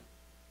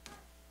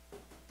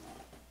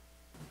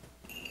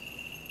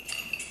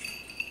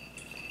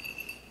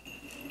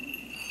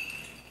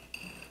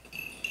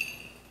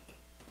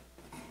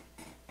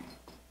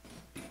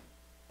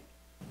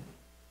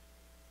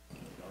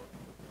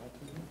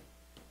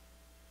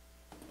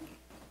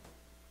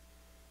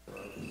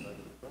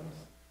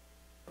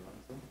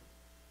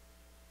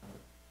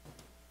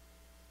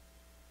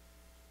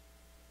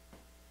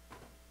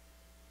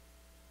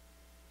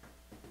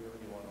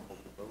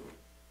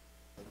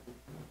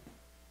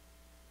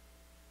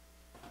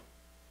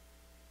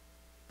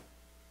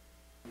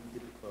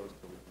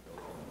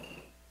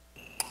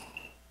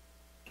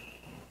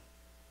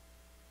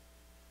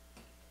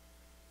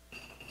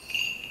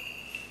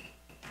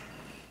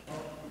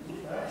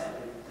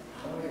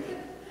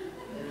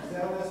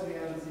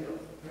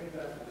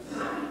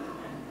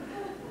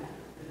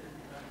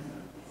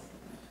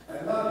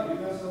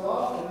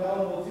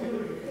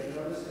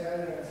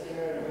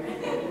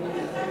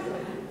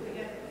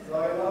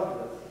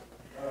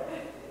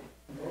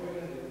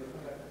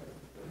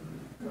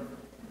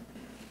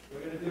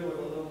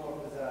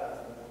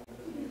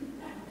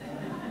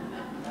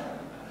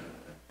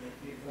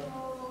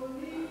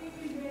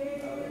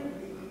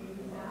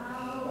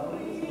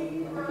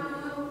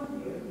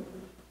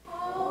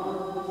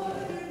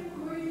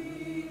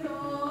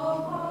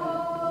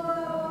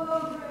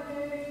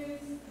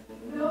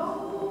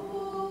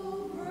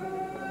 Noble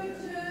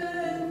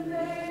Virgin,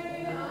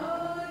 may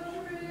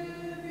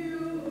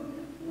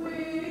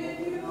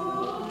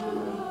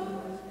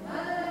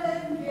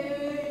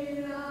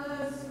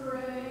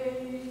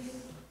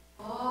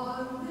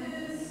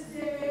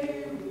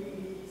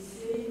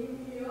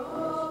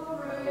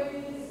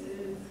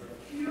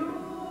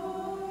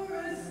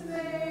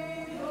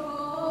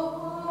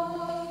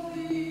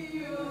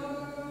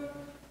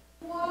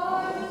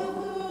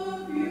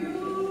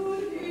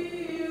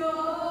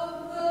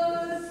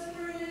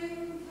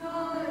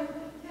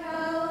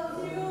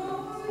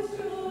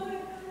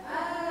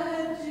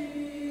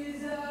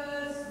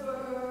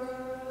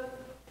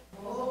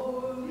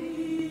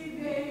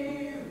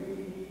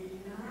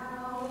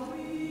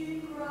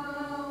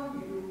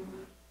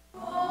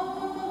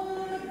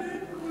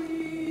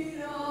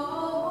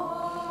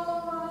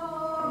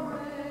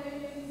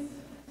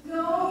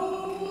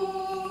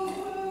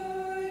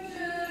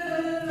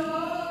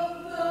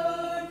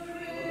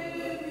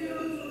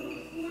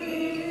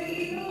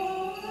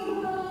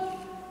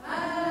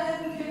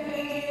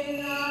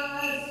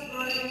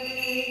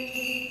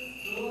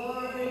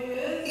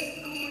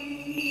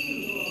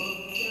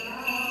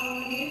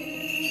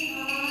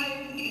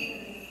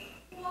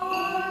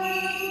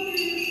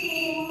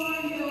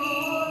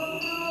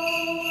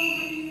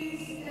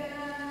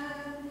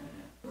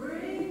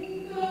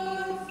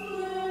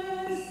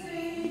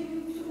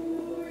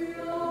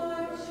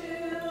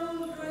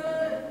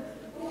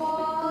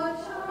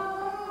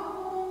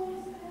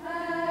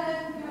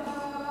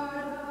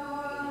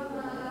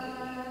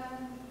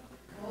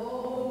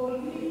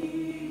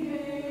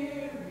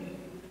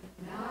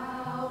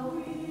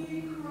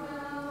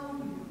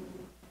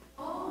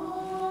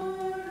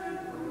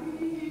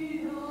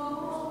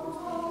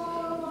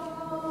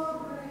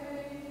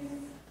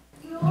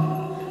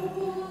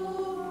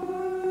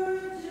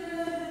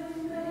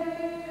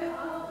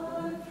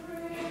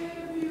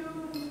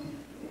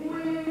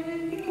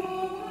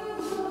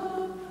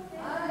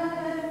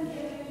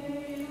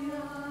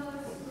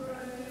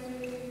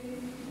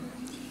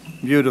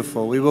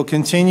Beautiful. We will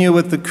continue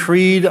with the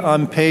Creed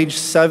on page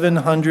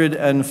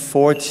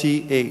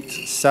 748.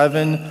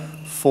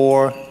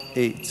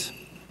 748.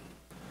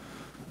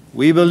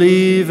 We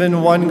believe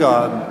in one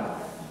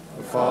God,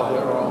 The Father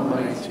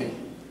Almighty,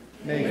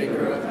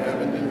 maker of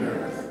heaven and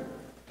earth,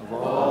 of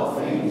all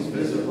things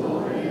visible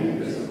and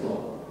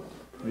invisible.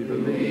 We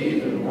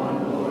believe in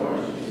one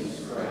Lord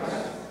Jesus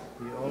Christ,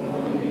 the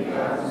only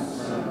begotten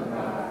Son of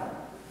God,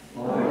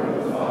 born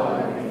of the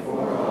Father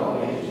before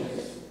all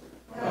ages,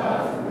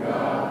 God from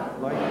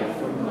God, light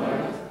from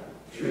light,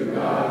 true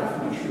God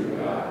from true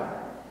God,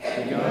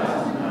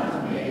 begotten not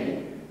made,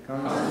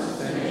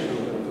 consubstantial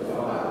with the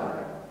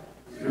Father.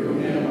 Through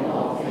him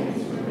all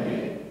things were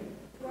made.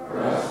 For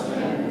us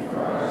men and for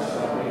our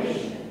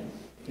salvation,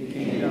 he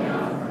came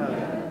down from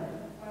heaven,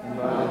 and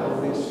by the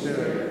Holy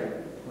Spirit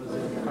was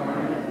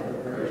incarnate of the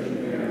Virgin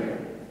Mary,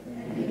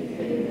 and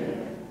became man.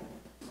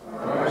 For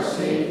our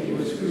sake he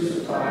was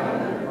crucified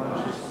under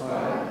Pontius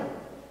Pilate.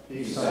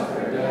 He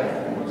suffered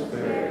death and was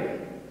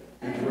buried,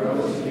 and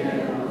rose again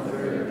on the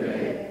third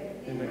day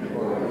in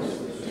accordance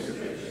with the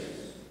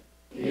Scriptures.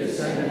 He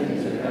ascended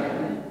into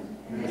heaven,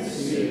 and is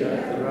seated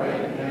at the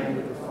right hand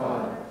of the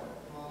Father.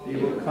 He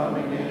will come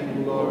again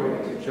in glory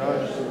to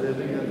judge the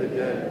living and the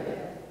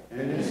dead,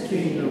 and his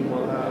kingdom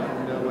will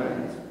have no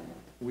end.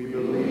 We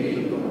believe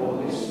in the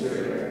Holy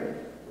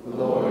Spirit, the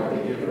Lord,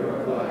 the giver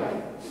of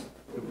life,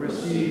 who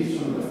proceeds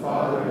from the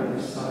Father and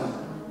the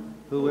Son,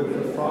 who with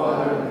the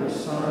Father and the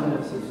Son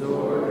is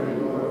adored and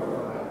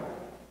glorified,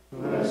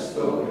 who has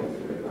spoken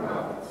through the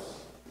prophets.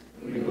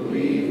 We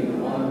believe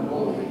in one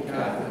holy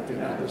Catholic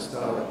and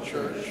Apostolic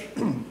Church.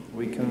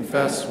 We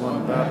confess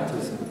one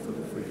baptism for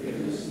the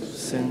forgiveness of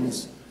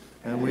sins,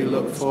 and we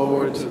look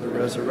forward to the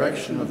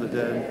resurrection of the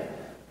dead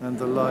and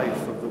the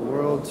life of the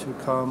world to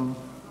come.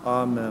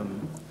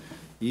 Amen.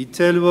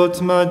 Itelvot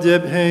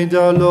madeb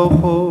heida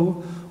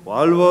loho,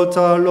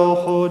 walvota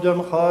loho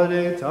dem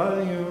chare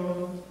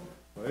tayo,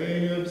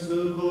 Reynub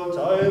suho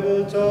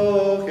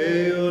taibuto,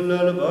 keul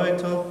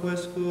alvaito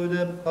quiscu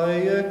dem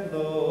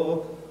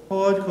payeklo,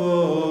 hod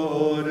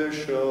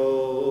kodesho.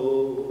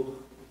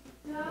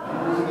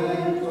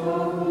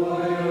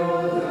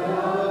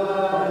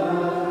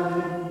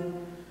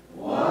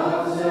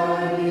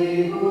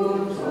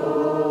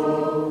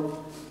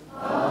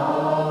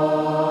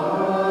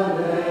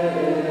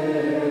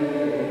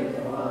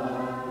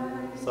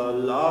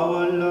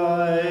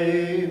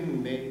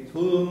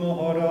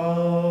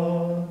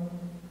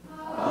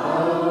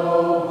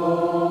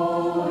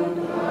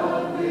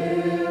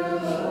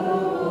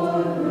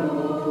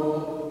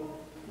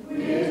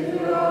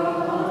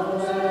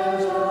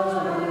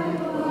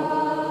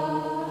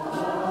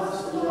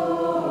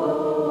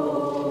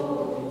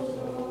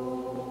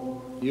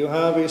 You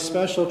have a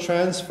special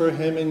transfer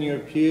hymn in your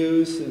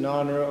pews in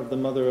honor of the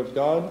Mother of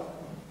God.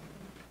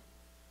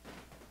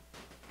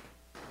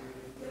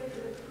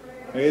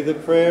 May the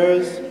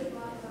prayers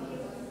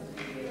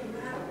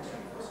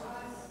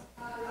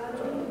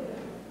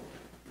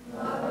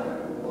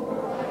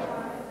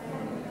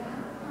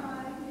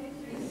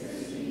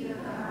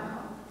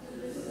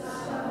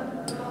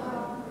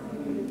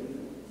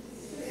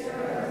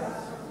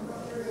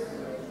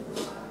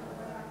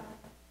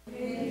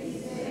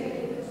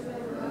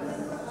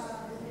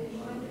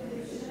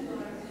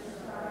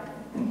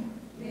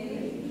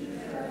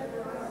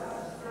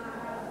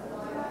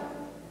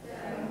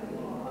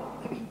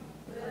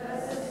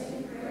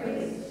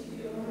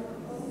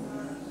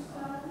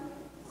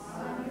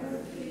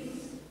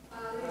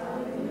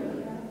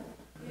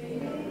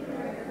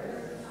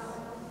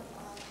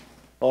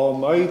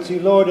Almighty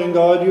Lord and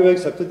God, you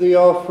accepted the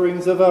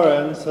offerings of our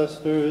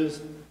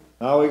ancestors.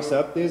 Now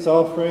accept these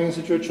offerings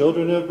that your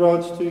children have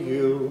brought to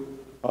you,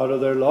 out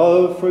of their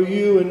love for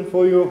you and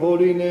for your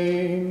holy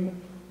name.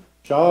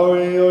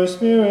 Shower your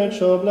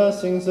spiritual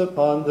blessings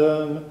upon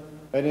them,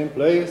 and in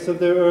place of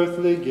their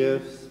earthly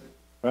gifts,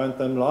 grant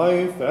them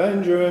life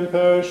and your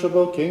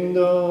imperishable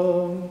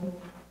kingdom.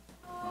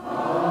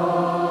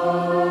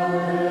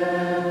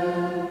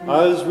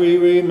 As we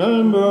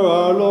remember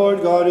our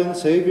Lord God and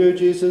Savior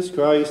Jesus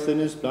Christ and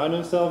his plan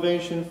of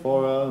salvation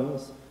for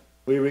us,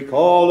 we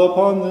recall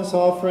upon this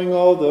offering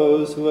all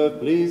those who have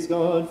pleased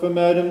God from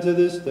Adam to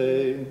this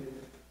day,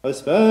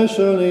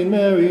 especially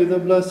Mary, the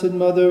Blessed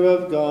Mother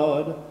of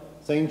God,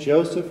 Saint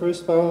Joseph, her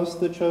spouse,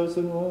 the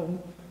chosen one,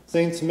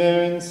 Saints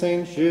Mary and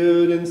Saint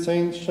Jude and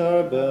Saint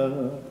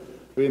Charbel.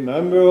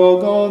 Remember,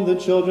 O God, the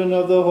children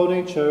of the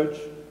Holy Church,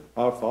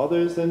 our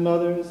fathers and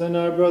mothers and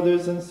our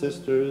brothers and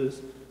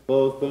sisters,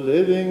 both the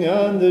living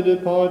and the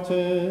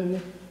departed,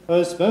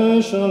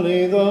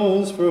 especially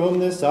those for whom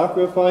this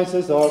sacrifice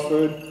is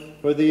offered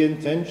for the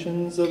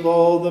intentions of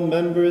all the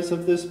members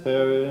of this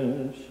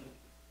parish.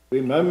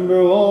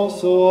 Remember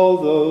also all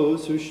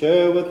those who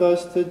share with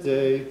us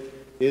today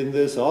in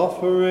this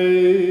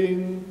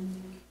offering.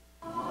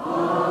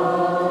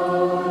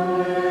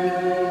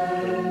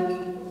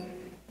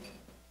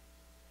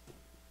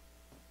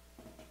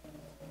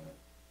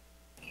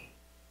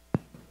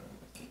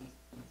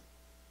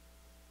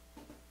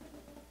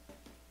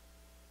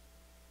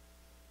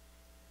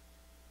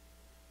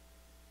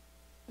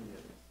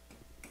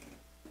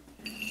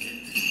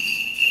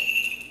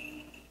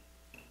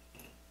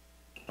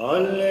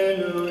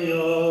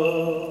 Alleluia.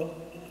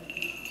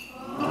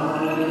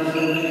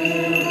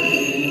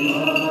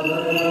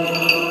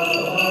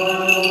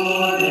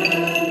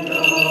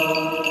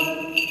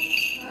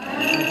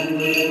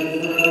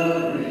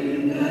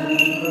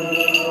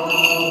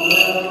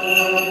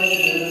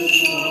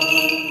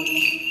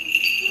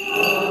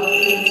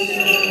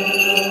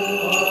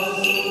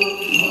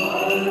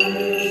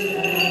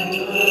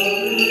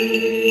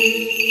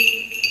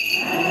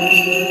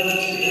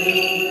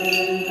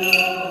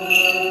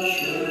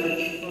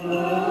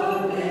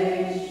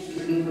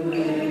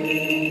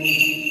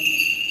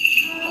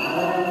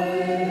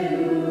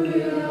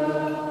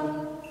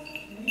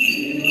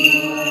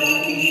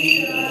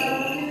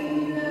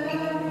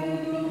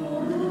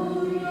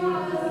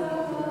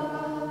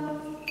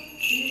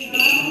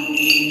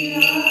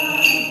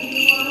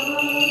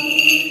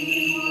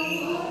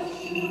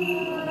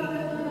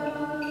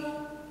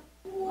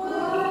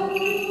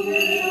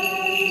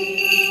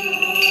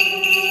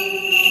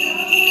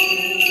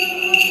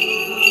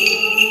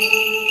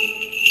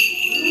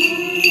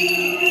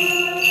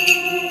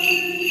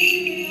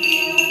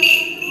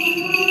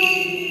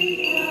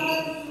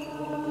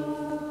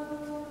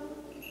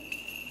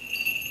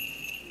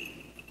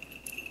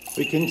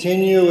 We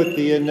continue with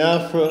the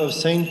anaphora of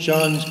St.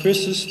 John's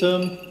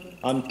Chrysostom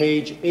on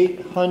page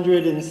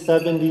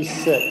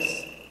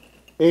 876.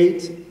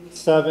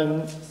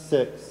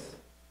 876.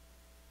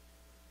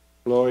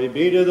 Glory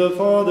be to the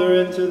Father,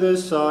 and to the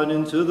Son,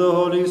 and to the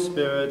Holy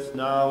Spirit,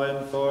 now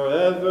and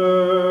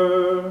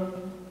forever.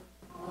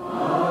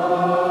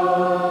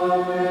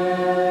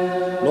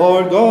 Amen.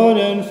 Lord God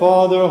and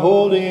Father,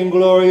 holy and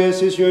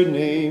glorious is your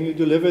name. You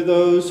deliver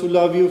those who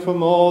love you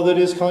from all that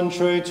is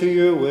contrary to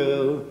your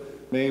will.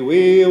 May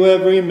we, who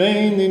have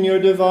remained in your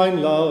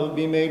divine love,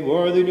 be made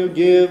worthy to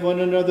give one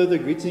another the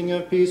greeting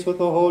of peace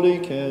with a holy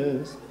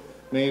kiss.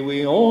 May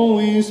we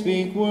always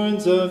speak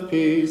words of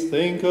peace,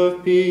 think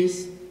of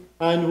peace,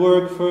 and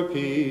work for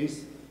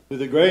peace. Through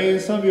the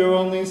grace of your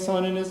only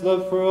Son and his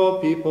love for all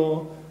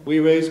people, we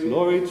raise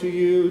glory to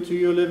you, to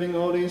your living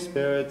Holy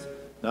Spirit,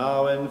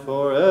 now and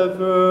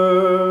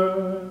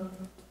forever.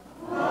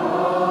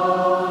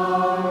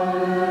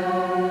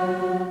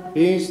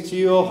 Peace to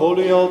you, O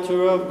holy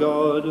altar of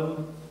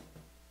God.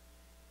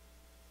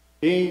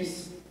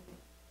 Peace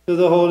to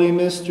the holy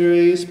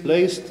mysteries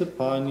placed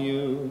upon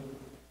you.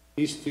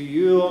 Peace to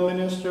you, O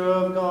minister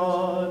of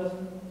God.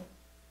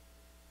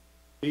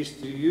 Peace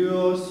to you,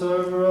 O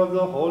server of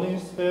the Holy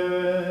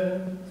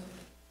Spirit.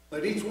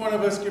 Let each one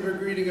of us give a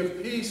greeting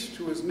of peace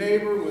to his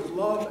neighbor with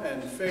love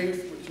and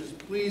faith, which is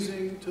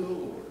pleasing to the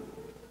Lord.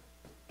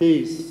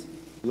 Peace,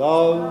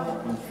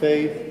 love, and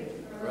faith,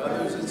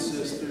 brothers and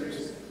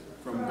sisters,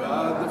 from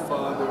God the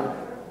Father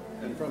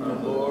and from the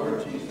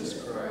Lord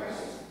Jesus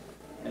Christ.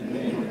 And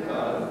may the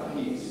God of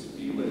peace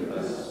be with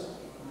us.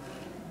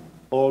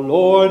 O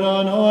Lord,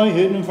 on high,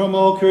 hidden from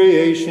all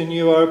creation,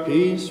 you are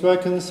peace,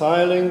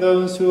 reconciling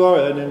those who are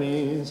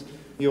enemies.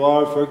 You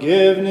are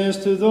forgiveness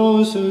to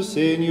those who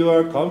sin. You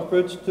are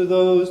comfort to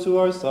those who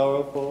are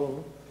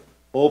sorrowful.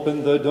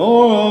 Open the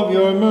door of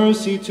your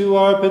mercy to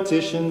our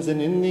petitions,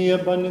 and in the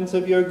abundance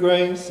of your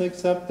grace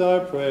accept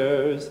our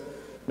prayers.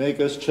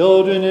 Make us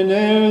children and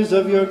heirs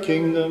of your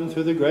kingdom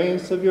through the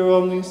grace of your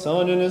only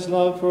Son and his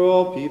love for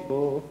all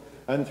people,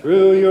 and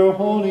through your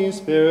Holy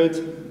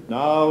Spirit,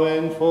 now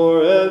and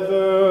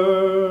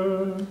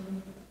forever.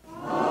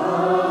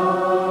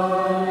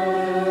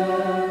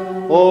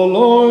 Amen. O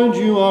Lord,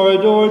 you are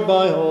adored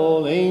by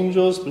all.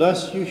 Angels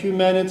bless you,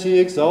 humanity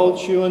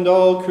exalts you, and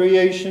all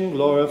creation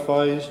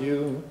glorifies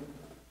you.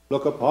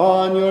 Look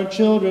upon your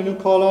children who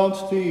call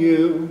out to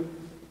you.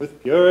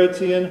 With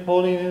purity and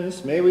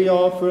holiness may we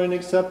offer an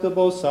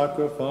acceptable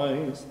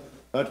sacrifice,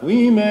 that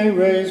we may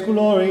raise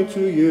glory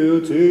to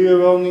you, to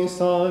your only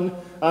Son,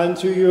 and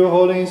to your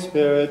Holy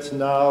Spirit,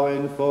 now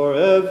and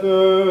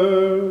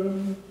forever.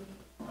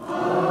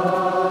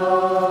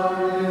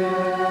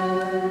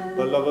 Amen.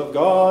 The love of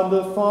God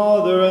the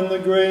Father, and the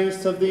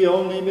grace of the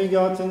only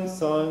begotten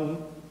Son,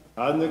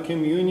 and the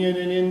communion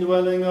and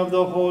indwelling of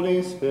the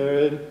Holy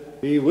Spirit,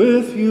 be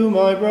with you,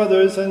 my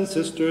brothers and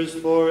sisters,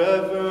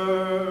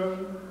 forever.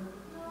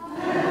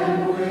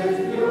 And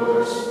with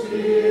your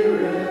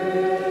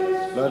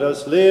spirit. Let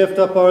us lift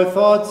up our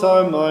thoughts,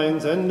 our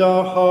minds, and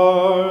our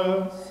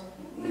hearts.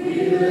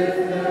 We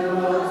lift them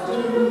up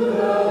to the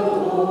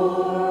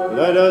Lord.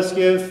 Let us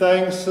give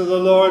thanks to the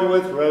Lord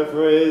with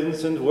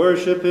reverence and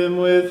worship him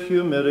with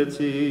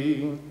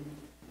humility.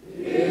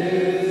 It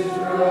is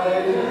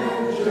right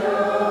and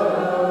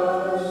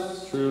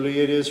just. Truly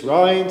it is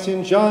right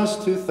and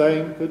just to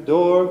thank,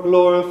 adore,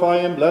 glorify,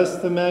 and bless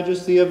the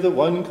majesty of the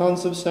one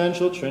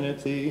consubstantial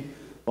Trinity,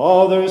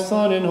 Father,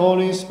 Son, and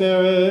Holy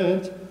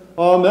Spirit,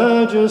 a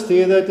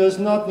majesty that does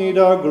not need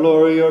our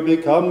glory or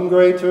become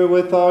greater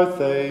with our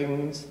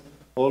thanks.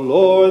 O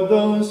Lord,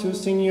 those who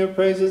sing your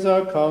praises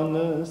are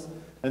countless,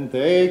 and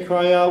they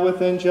cry out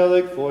with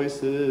angelic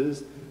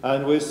voices,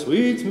 and with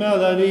sweet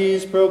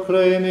melodies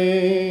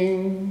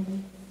proclaiming,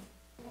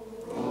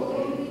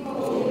 Holy,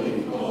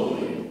 holy,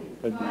 holy,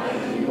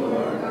 mighty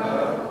Lord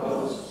God of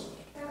hosts,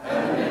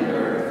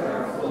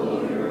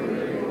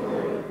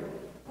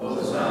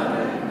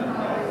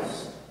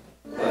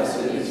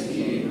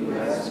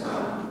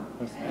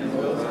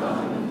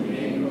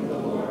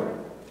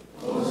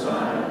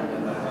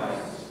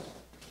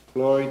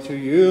 to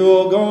you,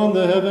 O God,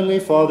 the Heavenly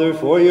Father,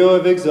 for you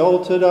have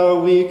exalted our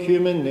weak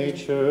human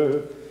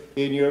nature.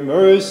 In your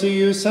mercy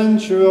you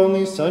sent your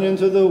only Son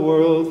into the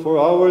world for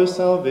our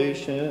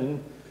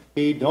salvation.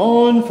 He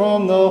dawned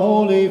from the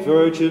Holy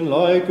Virgin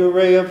like a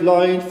ray of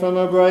light from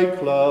a bright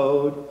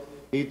cloud.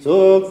 He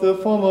took the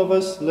form of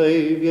a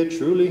slave, yet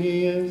truly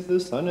he is the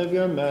Son of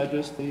your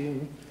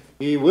majesty.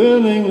 He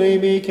willingly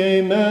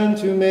became man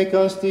to make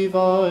us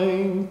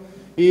divine.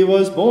 He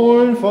was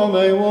born from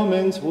a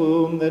woman's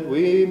womb, that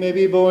we may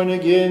be born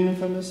again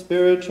from a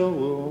spiritual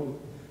womb.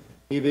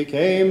 He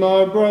became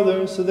our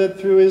brother, so that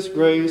through his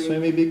grace we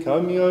may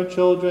become your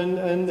children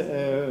and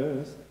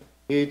heirs.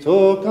 He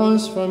took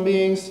us from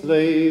being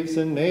slaves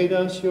and made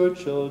us your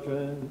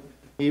children.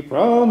 He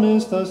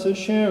promised us a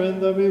share in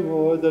the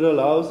reward that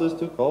allows us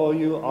to call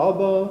you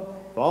Abba,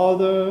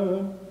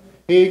 Father.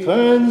 He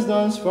cleansed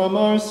us from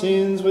our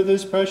sins with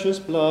his precious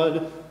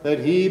blood that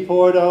he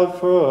poured out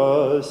for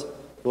us,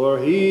 for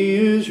he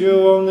is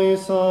your only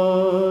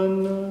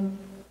Son.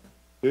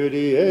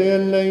 Kyrie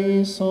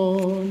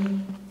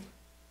eleison.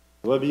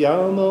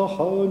 وبيعمى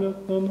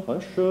حالكم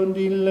حشر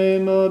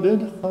ديلما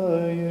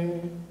بالخير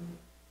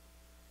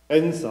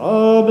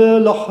انصاب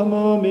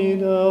لحمة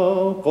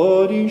منا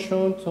قاري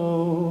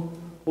شنطو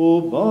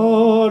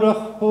وبارخ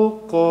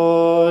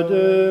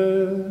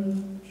قادش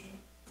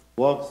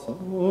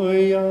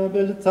وقصويا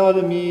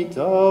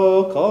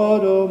بالتلميتا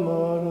قارو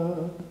مارا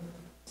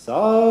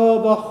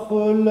سابخ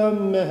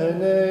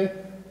لمهني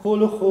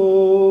كل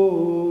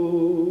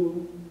خو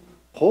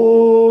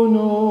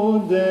خونو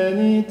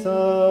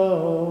دنيتا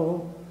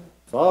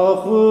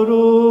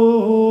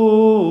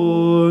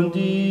فخرون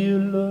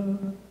ديلا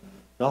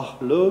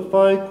نحلف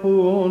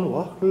يكون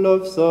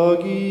واحلف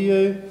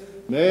ساقية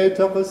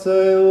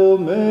متقسي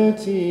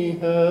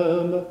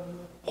ومتيهم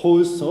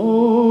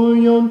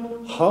خصويا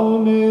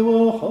حومي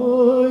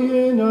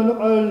وحاين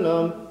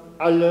العلم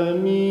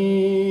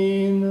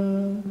علمين.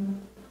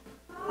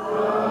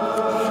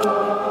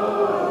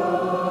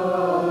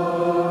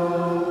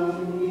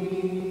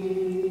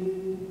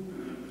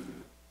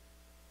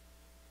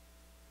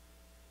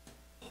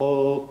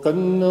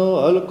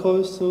 قنا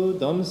القوس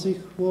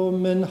دمسخو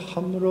من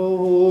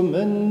حمرو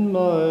من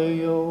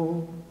مايو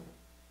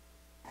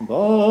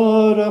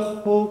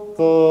بارخ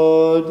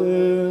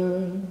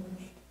قادش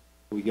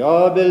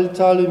ويا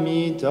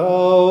بالتلميذ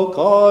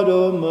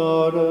قادو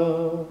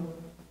مارا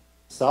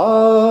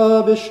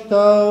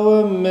سابشتا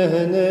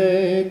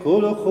ومهني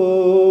كل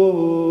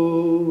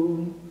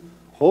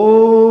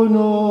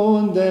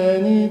خونون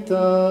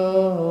دانيتا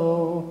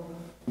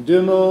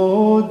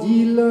دمو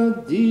ديلا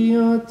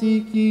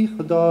دياتيكي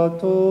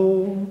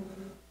خداتو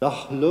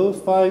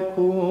تحلف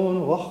يكون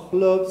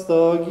واخلف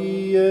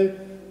ساقية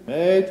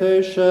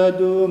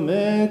متشدو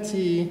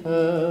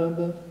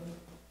متيهب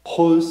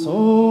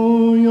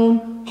خصويا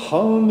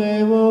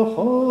حمي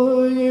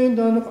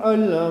وحايدا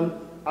علم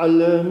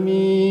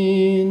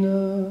علمين.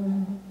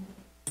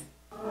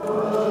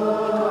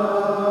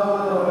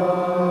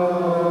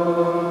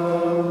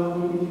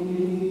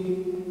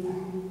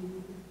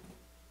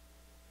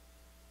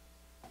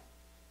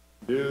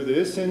 Do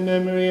this in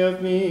memory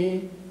of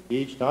me.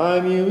 Each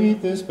time you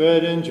eat this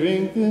bread and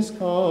drink this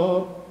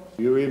cup,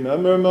 you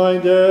remember my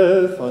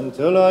death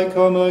until I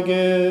come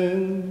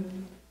again.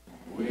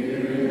 We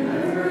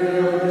remember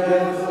your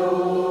death, O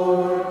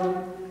Lord.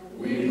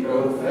 We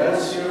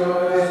profess your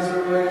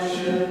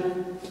resurrection.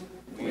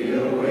 We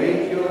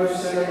await your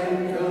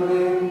second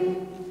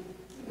coming.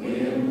 We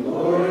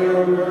implore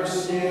your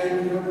mercy and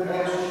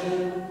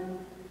compassion.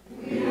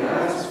 We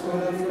ask for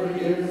the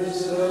forgiveness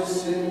of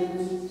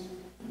sins.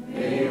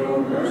 May your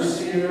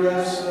mercy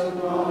rest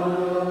upon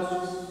us.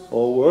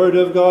 O Word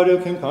of God, who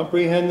can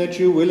comprehend that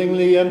you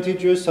willingly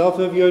emptied yourself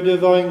of your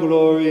divine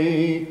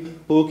glory,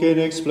 who can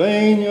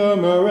explain your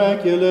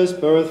miraculous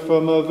birth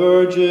from a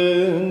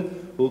virgin,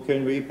 who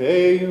can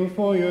repay you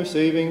for your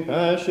saving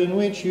passion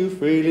which you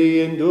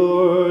freely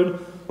endured,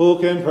 who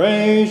can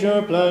praise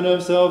your plan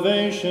of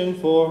salvation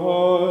for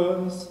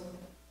us.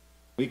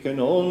 We can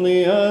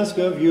only ask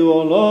of you, O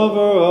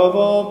lover of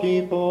all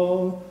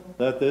people,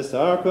 that the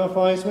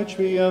sacrifice which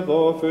we have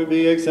offered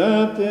be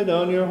accepted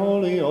on your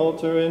holy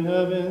altar in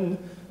heaven,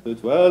 the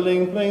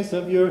dwelling place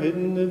of your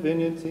hidden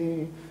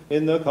divinity,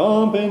 in the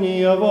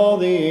company of all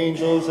the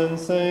angels and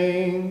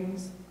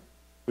saints.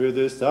 Through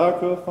this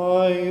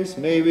sacrifice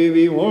may we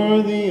be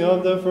worthy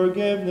of the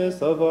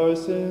forgiveness of our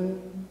sins.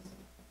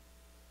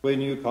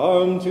 When you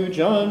come to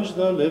judge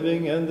the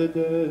living and the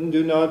dead,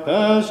 do not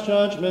pass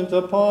judgment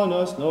upon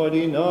us, nor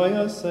deny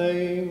us,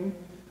 saying,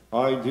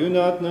 I do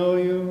not know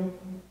you.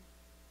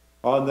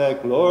 On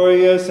that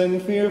glorious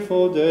and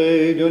fearful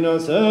day, do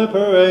not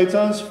separate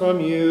us from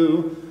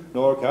you,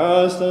 nor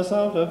cast us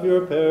out of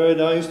your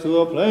paradise to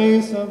a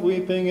place of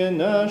weeping and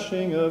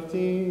gnashing of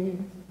teeth.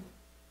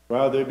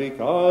 Rather,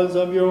 because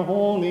of your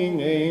holy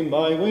name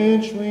by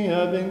which we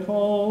have been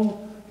called,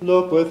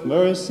 look with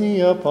mercy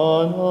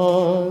upon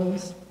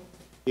us.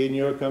 In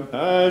your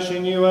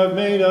compassion you have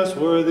made us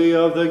worthy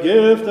of the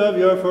gift of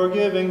your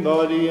forgiving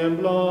body and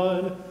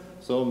blood,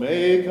 So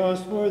make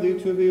us worthy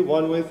to be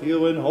one with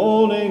you in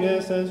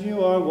holiness as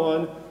you are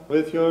one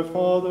with your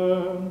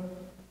Father.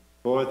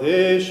 For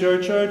this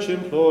your church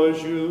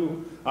implores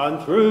you,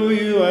 and through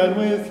you and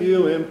with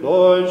you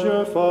implores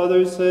your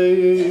Father,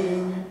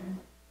 saying,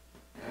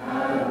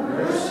 Have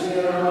mercy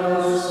on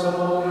us,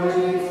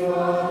 Almighty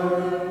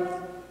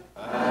Father.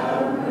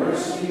 Have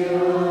mercy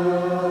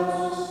on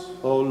us.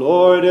 O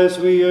Lord, as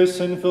we, your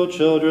sinful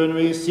children,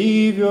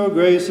 receive your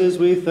graces,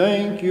 we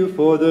thank you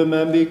for them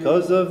and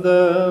because of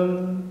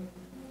them.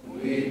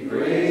 We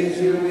praise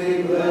you,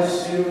 we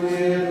bless you, we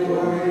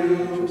adore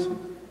you.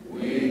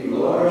 We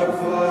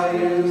glorify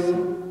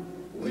you.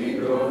 We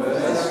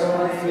profess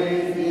our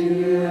faith in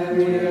you, and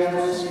we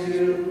ask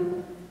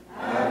you,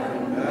 have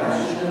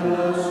compassion on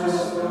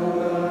us, O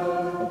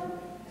God.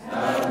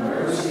 Have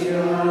mercy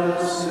on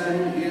us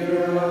and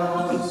hear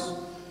us.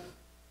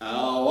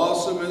 How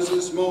awesome is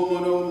this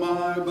moment, O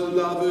my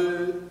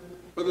beloved,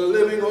 for the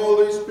living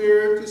Holy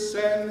Spirit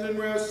descends and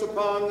rests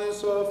upon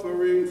this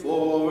offering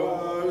for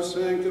our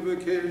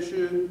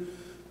sanctification.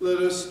 Let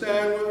us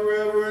stand with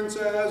reverence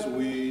as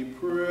we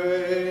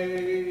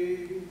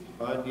pray.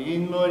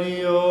 Anin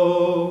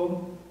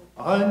Morio,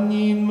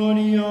 Anin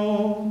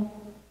Morio,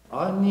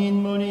 Anin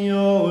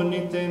Morio,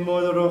 Nite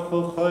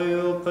Modrocho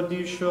Chayo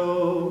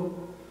Kadisho,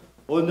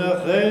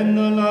 Onachen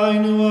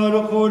Alainu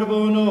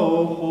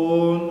Arakorbono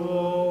Hono.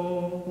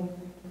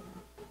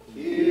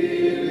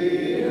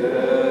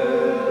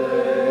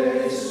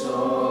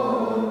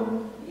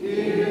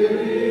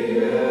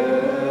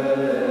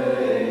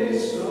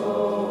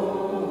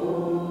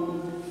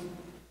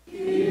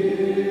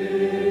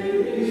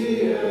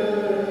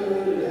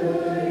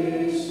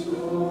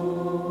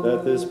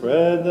 Let this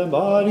bread, the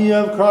body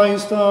of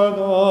Christ our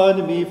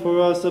God, be for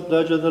us a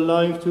pledge of the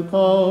life to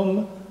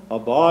come, a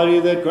body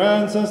that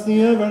grants us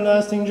the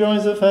everlasting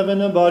joys of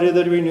heaven, a body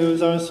that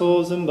renews our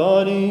souls and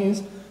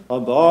bodies, a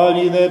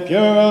body that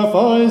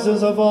purifies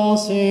us of all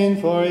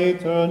sin for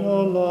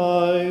eternal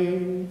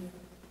life.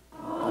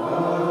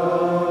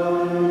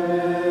 Amen.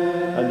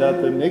 And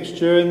that the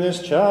mixture in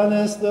this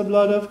chalice, the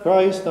blood of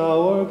Christ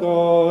our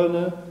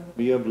God,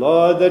 be a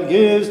blood that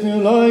gives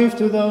new life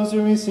to those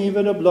who receive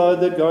it, a blood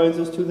that guides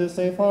us to the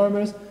safe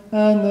harbors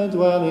and the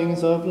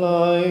dwellings of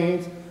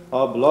light,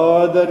 a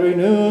blood that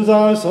renews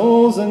our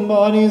souls and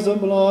bodies, a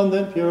blood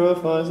that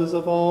purifies us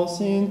of all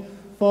sin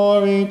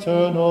for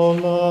eternal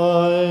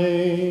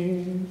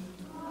life.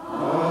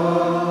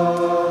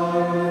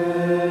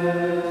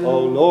 Amen. O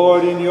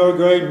Lord, in your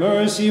great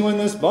mercy, when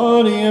this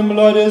body and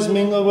blood is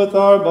mingled with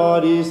our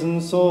bodies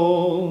and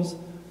souls,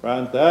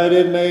 grant that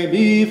it may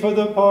be for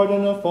the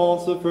pardon of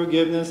faults, the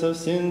forgiveness of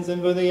sins, and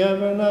for the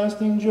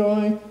everlasting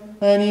joy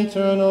and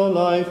eternal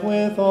life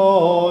with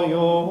all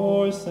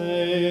your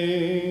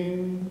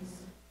saints.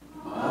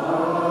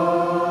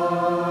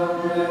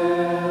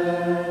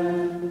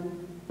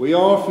 Amen. We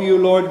offer you,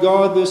 Lord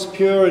God, this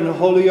pure and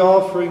holy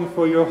offering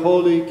for your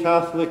holy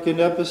Catholic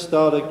and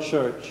Apostolic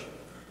Church,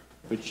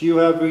 which you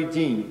have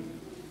redeemed.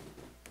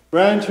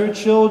 Grant her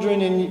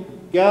children and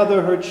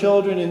gather her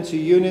children into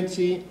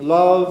unity,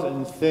 love,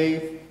 and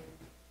faith,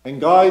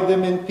 and guide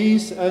them in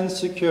peace and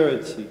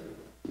security.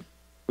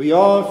 We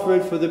offer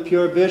it for the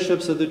pure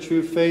bishops of the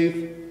true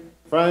faith,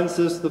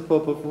 Francis, the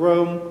Pope of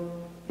Rome,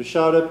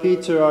 Bishara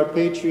Peter, our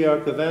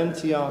Patriarch of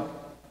Antioch,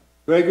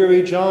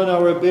 Gregory John,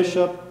 our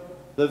Bishop,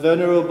 the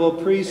venerable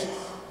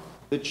priests,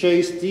 the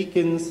chaste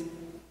deacons,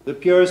 the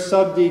pure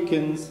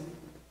subdeacons,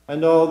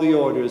 and all the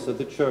orders of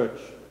the Church.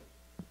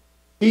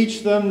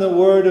 Teach them the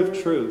word of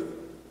truth,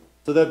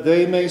 so that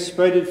they may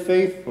spread it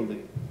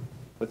faithfully.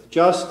 With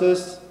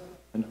justice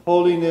and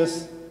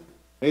holiness,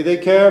 may they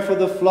care for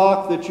the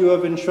flock that you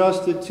have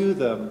entrusted to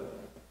them.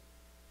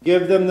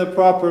 Give them the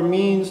proper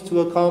means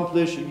to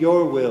accomplish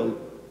your will,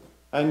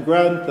 and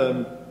grant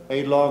them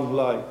a long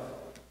life.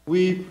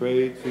 We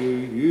pray to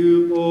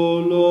you, O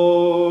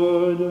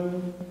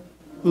Lord.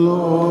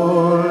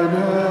 Lord,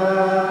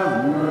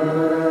 have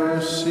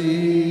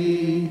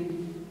mercy.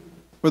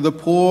 For the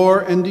poor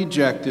and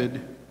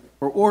dejected,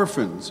 for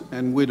orphans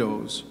and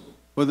widows,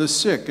 for the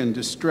sick and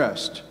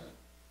distressed,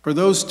 for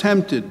those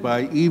tempted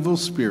by evil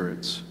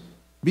spirits,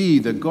 be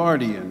the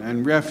guardian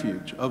and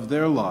refuge of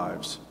their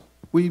lives.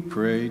 We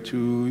pray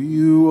to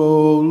you,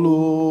 O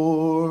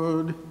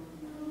Lord.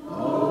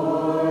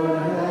 Lord,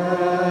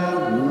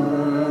 have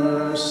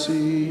mercy.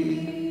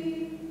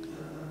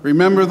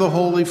 Remember the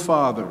Holy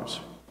Fathers,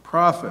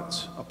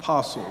 prophets,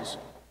 apostles,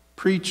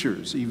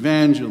 preachers,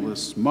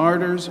 evangelists,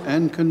 martyrs,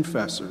 and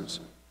confessors,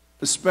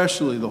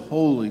 especially the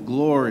holy,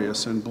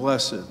 glorious, and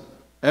blessed,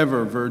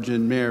 ever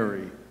Virgin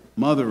Mary,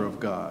 Mother of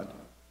God,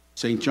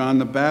 St. John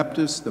the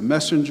Baptist, the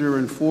messenger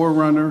and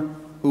forerunner,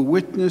 who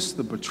witnessed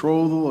the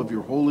betrothal of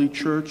your holy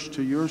church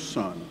to your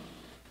Son,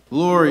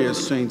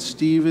 glorious St.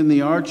 Stephen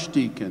the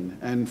Archdeacon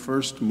and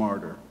first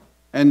martyr,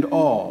 and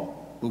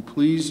all who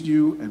pleased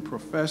you and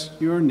professed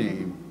your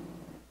name,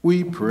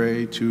 we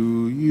pray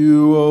to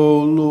you,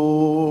 O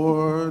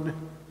Lord.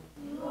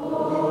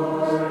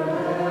 Lord,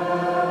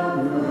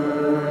 have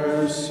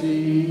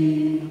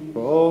mercy.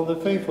 For all the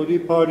faithful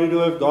departed who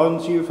have gone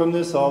to you from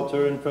this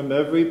altar and from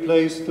every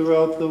place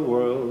throughout the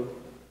world.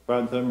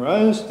 Grant them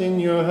rest in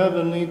your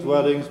heavenly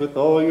dwellings with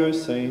all your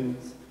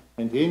saints,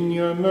 and in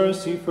your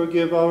mercy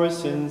forgive our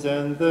sins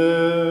and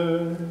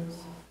theirs.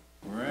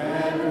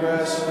 Grant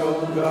rest,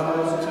 O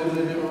God, to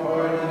the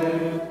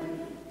departed,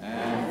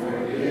 and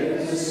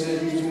forgive the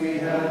sins we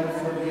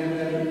have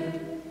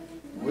forgiven,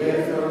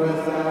 with or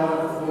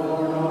without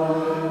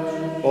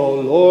foreknowledge. O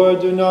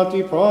Lord, do not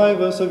deprive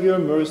us of your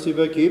mercy,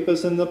 but keep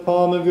us in the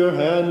palm of your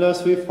hand,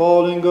 lest we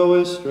fall and go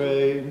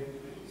astray,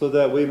 so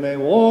that we may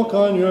walk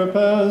on your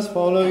paths,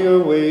 follow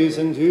your ways,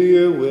 and do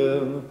your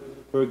will.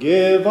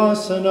 Forgive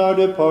us and our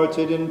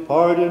departed, and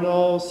pardon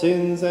all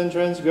sins and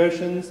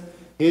transgressions,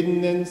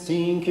 hidden and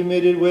seen,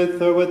 committed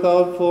with or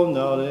without full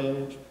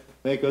knowledge.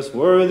 Make us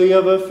worthy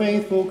of a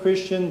faithful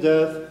Christian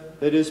death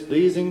that is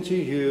pleasing to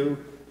you,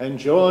 and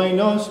join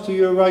us to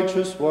your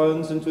righteous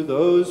ones and to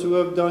those who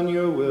have done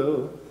your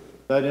will,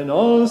 that in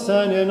us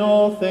and in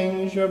all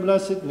things your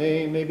blessed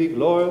name may be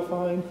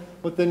glorified,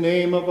 with the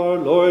name of our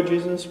Lord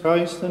Jesus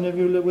Christ, and of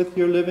you with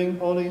your living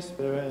Holy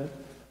Spirit,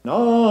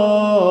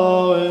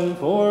 now and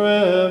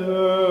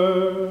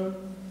forever.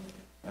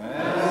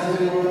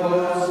 As it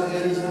was,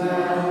 is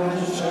now,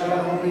 and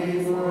shall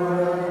be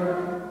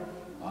forever.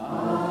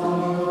 Amen.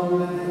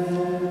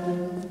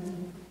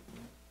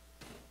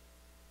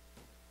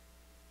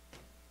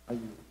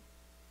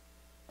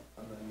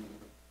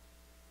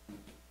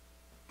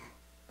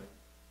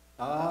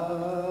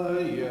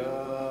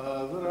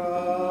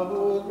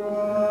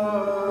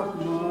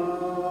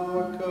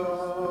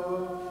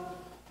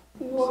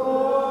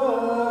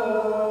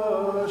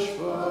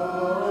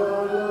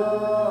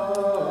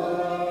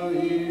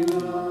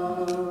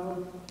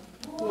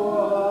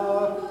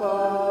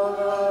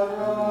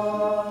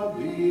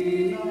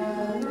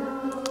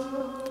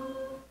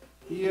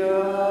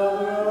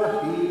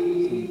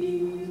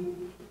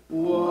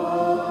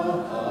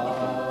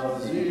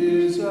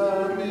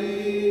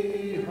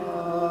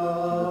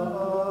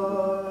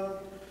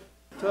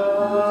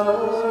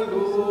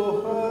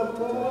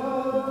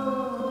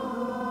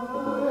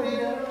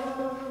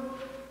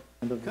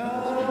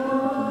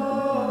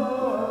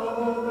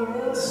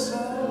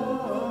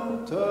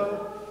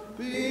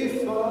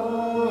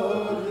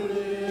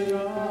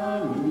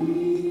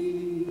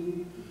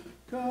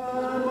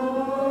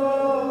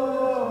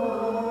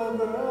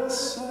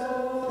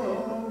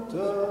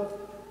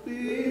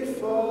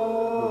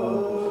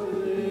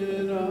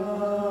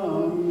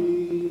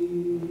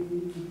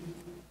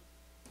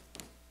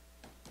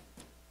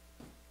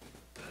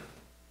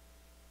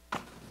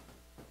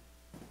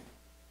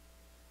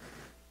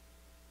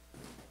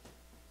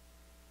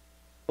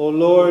 O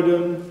Lord,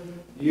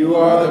 You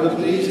are the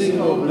pleasing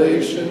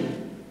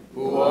oblation,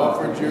 who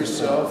offered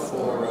yourself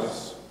for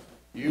us.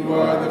 You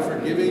are the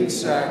forgiving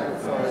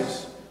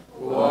sacrifice,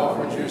 who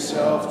offered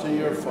yourself to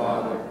your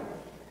Father.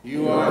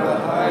 You are the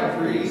high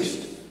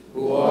priest,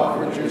 who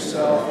offered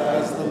yourself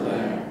as the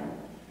Lamb.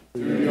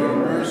 Through your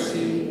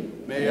mercy,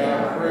 may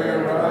our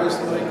prayer rise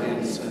like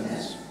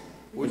incense,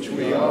 which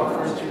we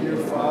offer to your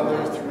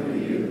Father through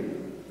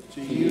you.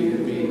 To you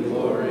be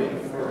glory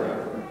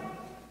forever.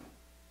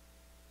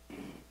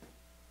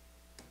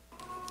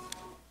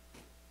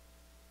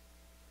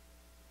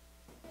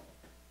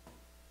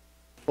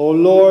 O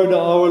Lord,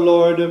 our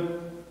Lord,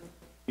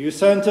 you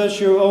sent us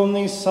your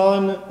only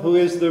Son, who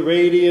is the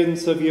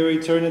radiance of your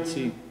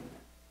eternity,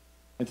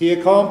 and he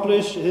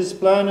accomplished his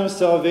plan of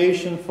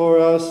salvation for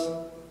us,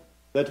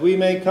 that we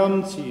may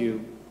come to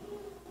you.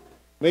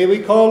 May we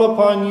call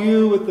upon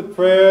you with the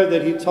prayer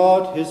that he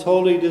taught his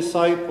holy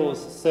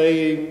disciples,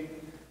 saying,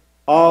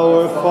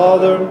 Our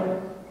Father,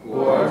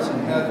 who art in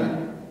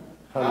heaven,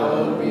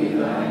 hallowed be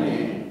thy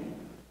name.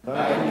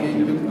 Thy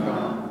kingdom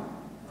come,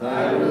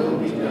 thy will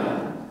be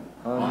done,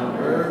 on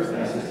earth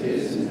as it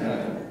is in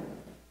heaven.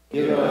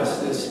 Give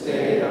us this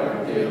day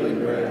our daily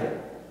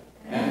bread,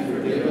 and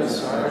forgive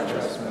us our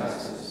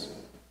trespasses,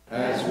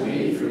 as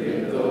we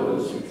forgive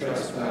those who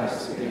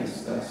trespass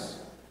against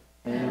us.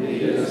 And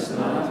lead us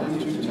not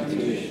into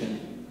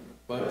temptation,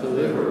 but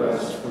deliver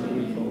us from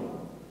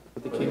evil. For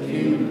the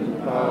kingdom,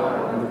 the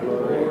power, and the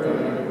glory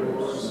are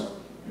yours,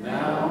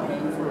 now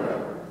and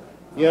forever.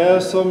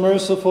 Yes, O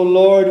merciful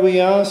Lord, we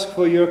ask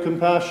for your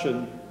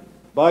compassion.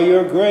 By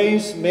your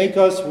grace, make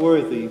us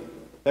worthy,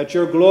 that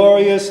your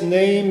glorious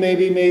name may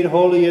be made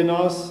holy in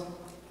us,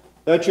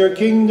 that your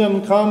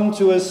kingdom come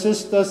to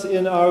assist us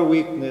in our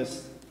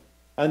weakness,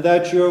 and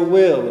that your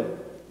will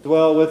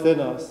dwell within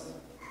us.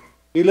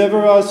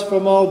 Deliver us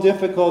from all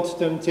difficult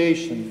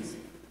temptations,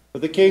 for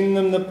the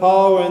kingdom, the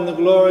power, and the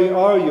glory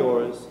are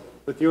yours,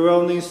 with your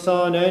only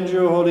Son and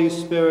your Holy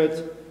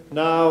Spirit,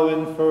 now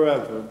and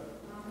forever.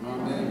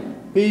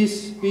 Amen.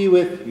 Peace be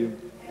with you.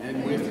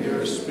 And with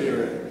your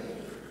spirit.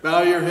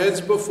 Bow your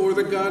heads before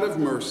the God of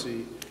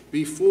mercy,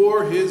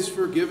 before his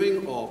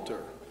forgiving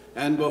altar,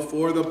 and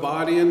before the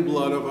body and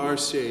blood of our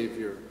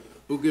Savior,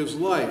 who gives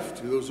life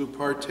to those who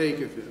partake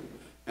of him,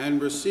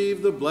 and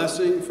receive the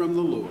blessing from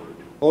the Lord.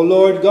 O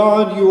Lord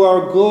God, you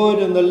are good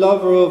and the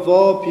lover of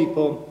all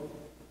people.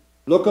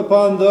 Look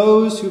upon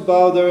those who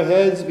bow their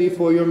heads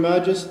before your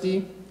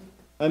majesty,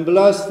 and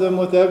bless them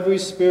with every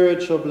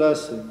spiritual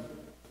blessing.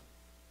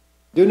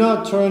 Do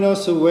not turn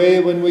us away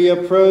when we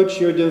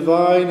approach your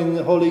divine and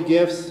holy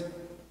gifts,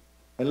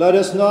 and let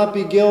us not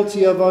be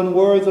guilty of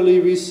unworthily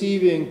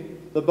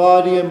receiving the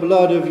body and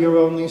blood of your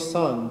only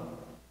Son.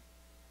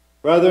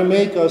 Rather,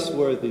 make us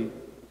worthy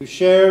to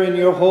share in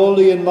your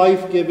holy and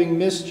life-giving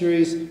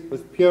mysteries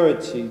with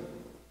purity,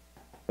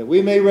 that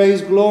we may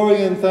raise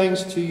glory and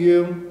thanks to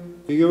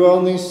you, to your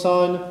only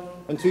Son,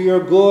 and to your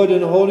good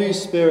and Holy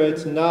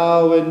Spirit,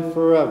 now and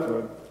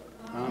forever.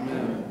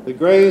 Amen. The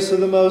grace of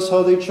the most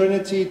holy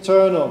Trinity,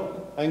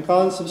 eternal and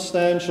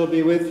consubstantial,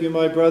 be with you,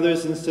 my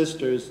brothers and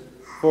sisters,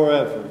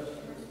 forever.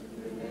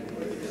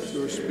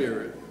 Your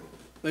spirit.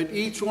 Let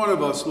each one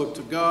of us look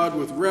to God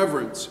with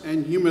reverence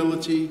and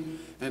humility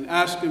and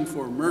ask him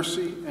for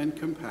mercy and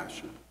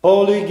compassion.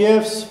 Holy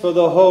gifts for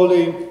the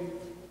holy,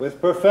 with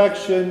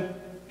perfection,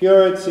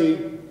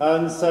 purity,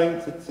 and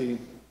sanctity.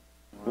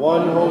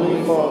 One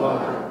holy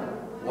Father,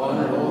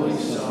 one holy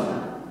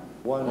Son,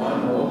 one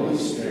Holy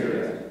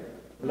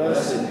Spirit.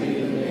 Blessed be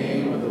the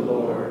name of the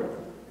Lord,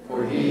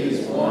 for he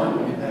is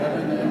one in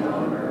heaven and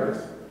on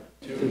earth.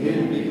 To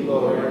him be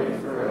glory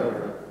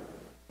forever.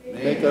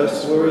 Make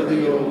us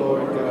worthy, O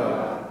Lord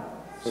God,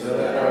 so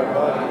that our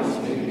bodies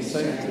may be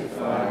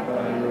sanctified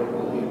by your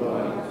holy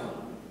body,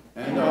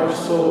 and our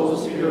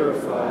souls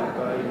purified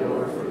by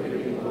your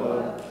forgiving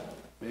blood.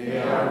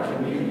 May our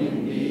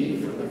communion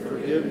be for the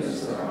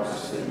forgiveness of our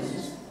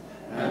sins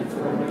and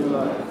for new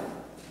life.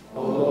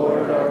 O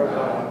Lord our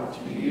God,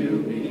 to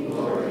you be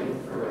glory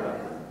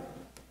forever.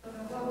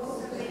 The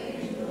host of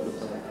angels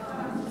have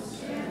come to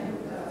stand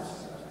with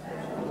us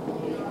at the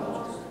holy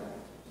altar.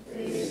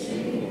 They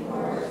sing in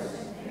chorus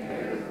and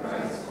carry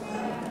Christ's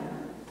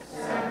lamb,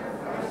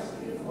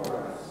 sacrificed before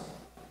us.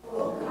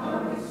 O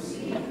come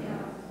receive him,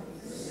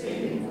 the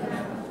saving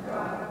Lamb of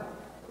God,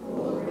 who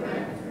will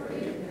grant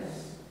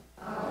forgiveness.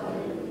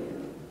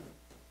 Alleluia.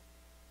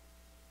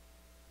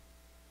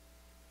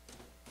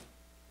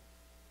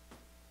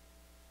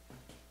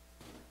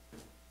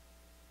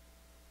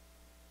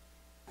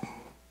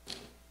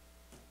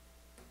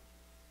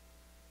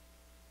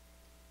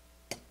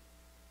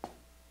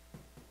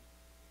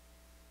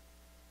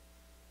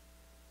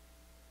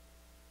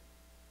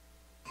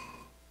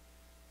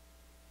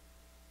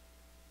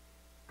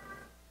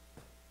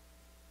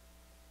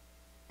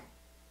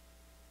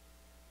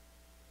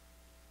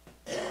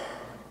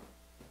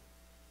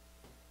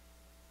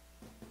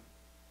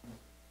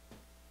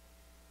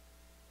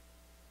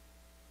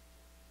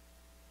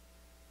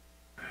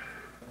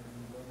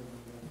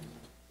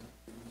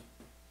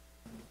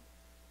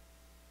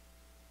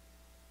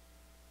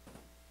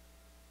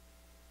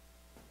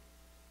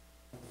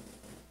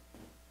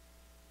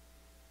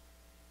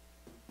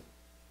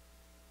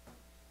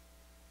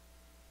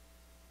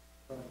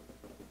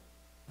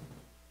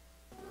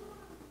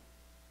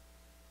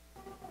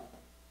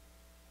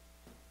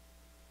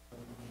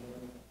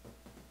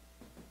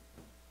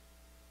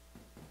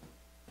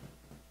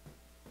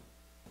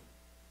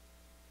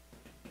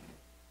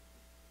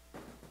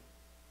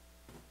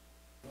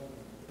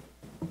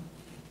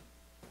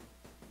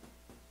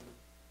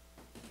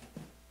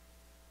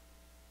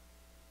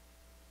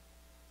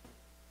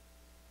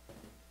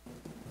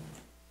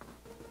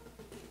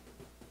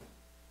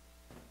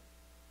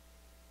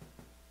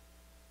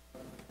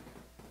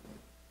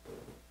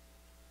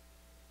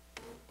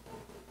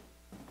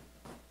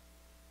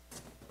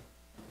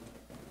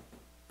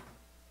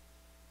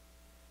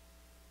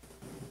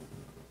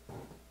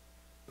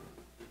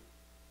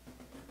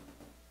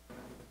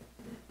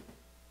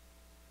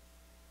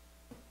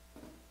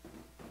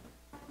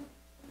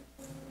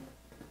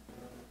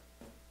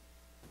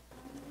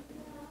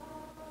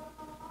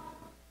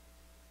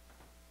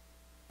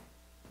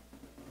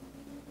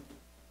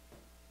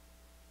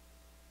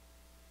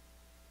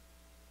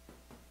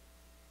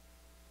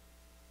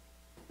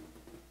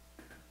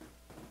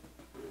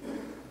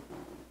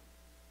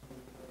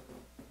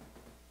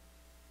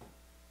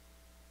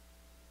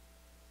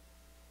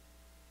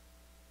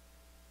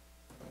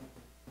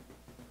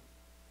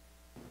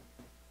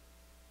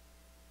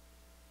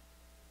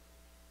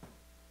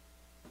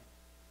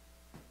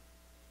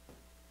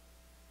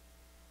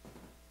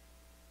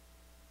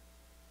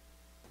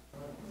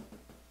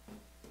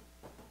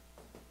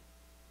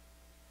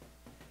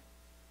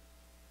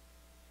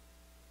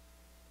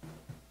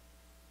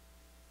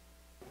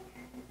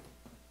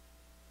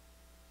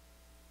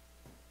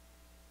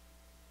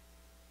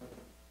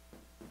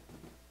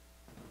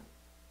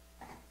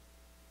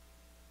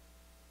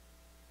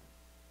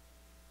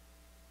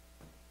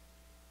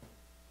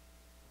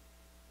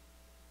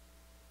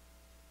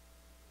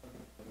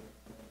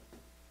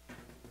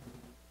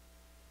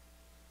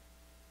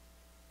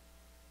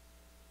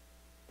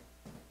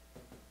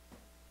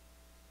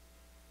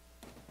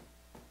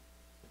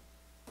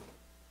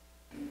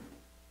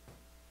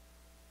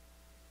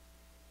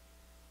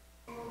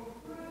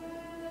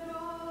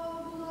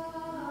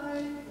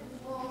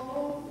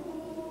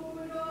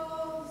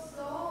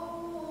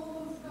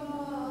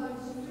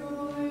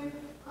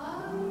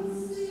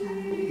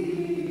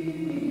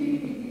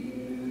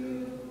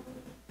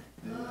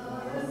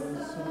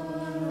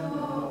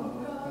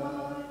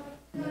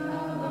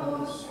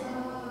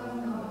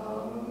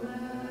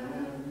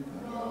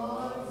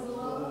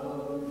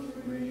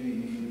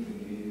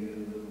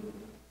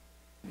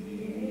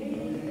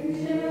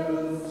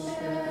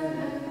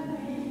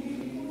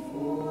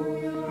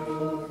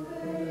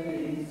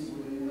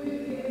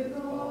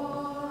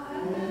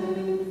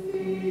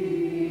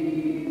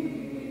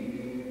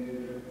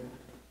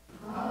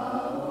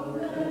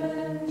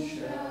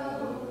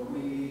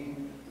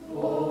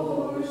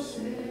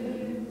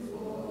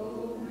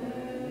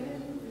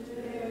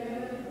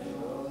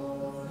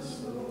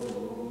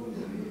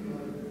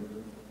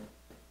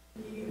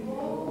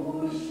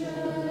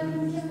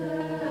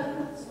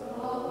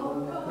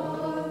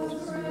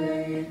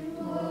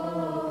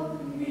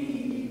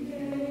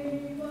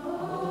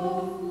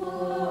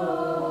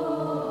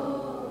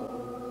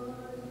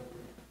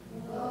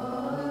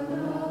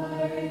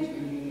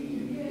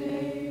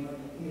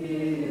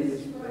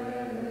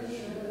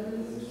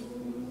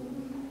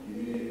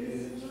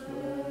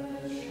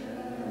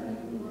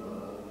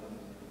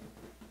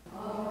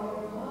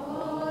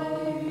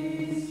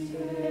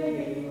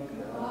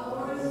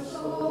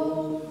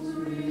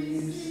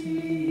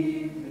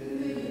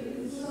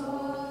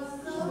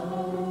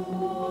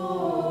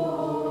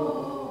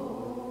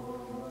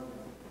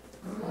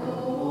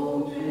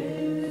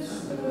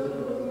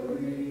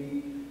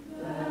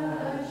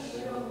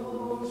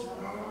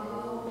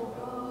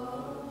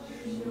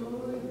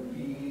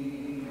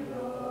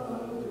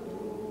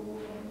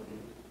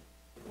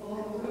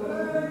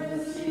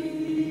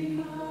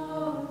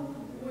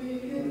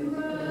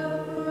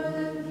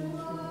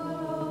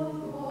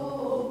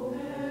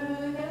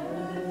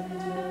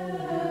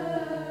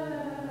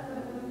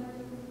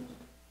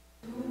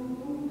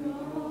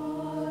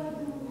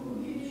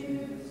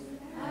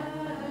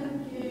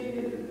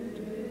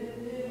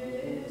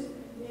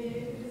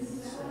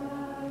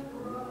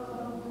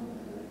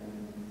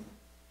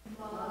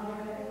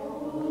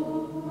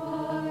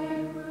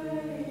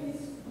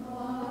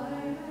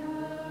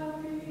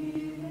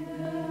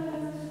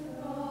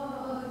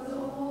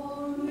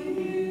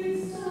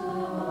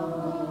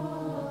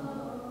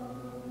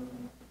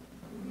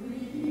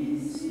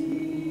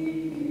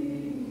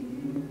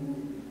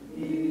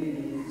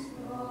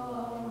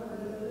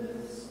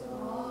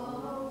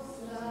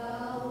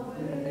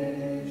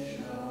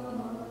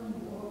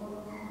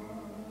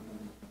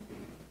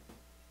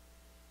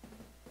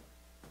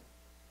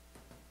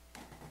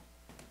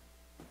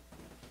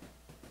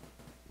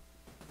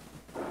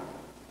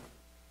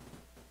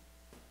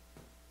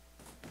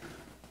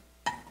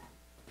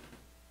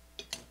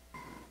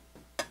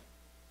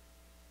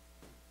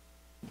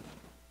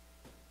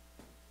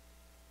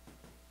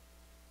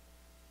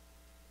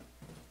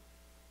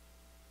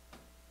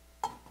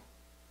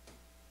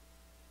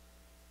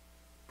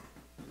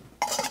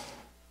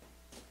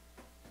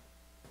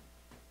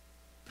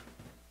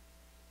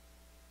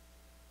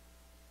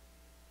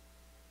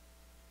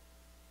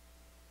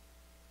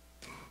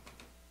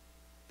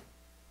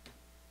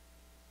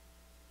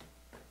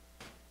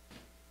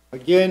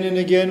 Again and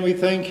again we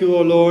thank you,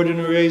 O Lord,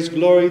 and raise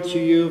glory to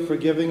you for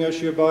giving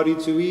us your body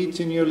to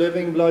eat and your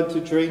living blood to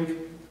drink.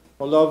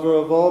 O lover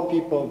of all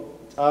people,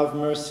 have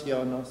mercy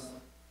on us.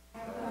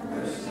 Have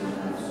mercy on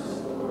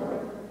us, O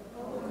Lord,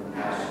 O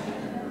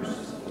compassionate and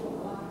merciful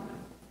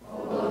one.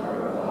 O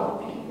lover of all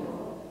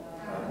people,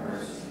 have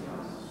mercy on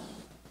us.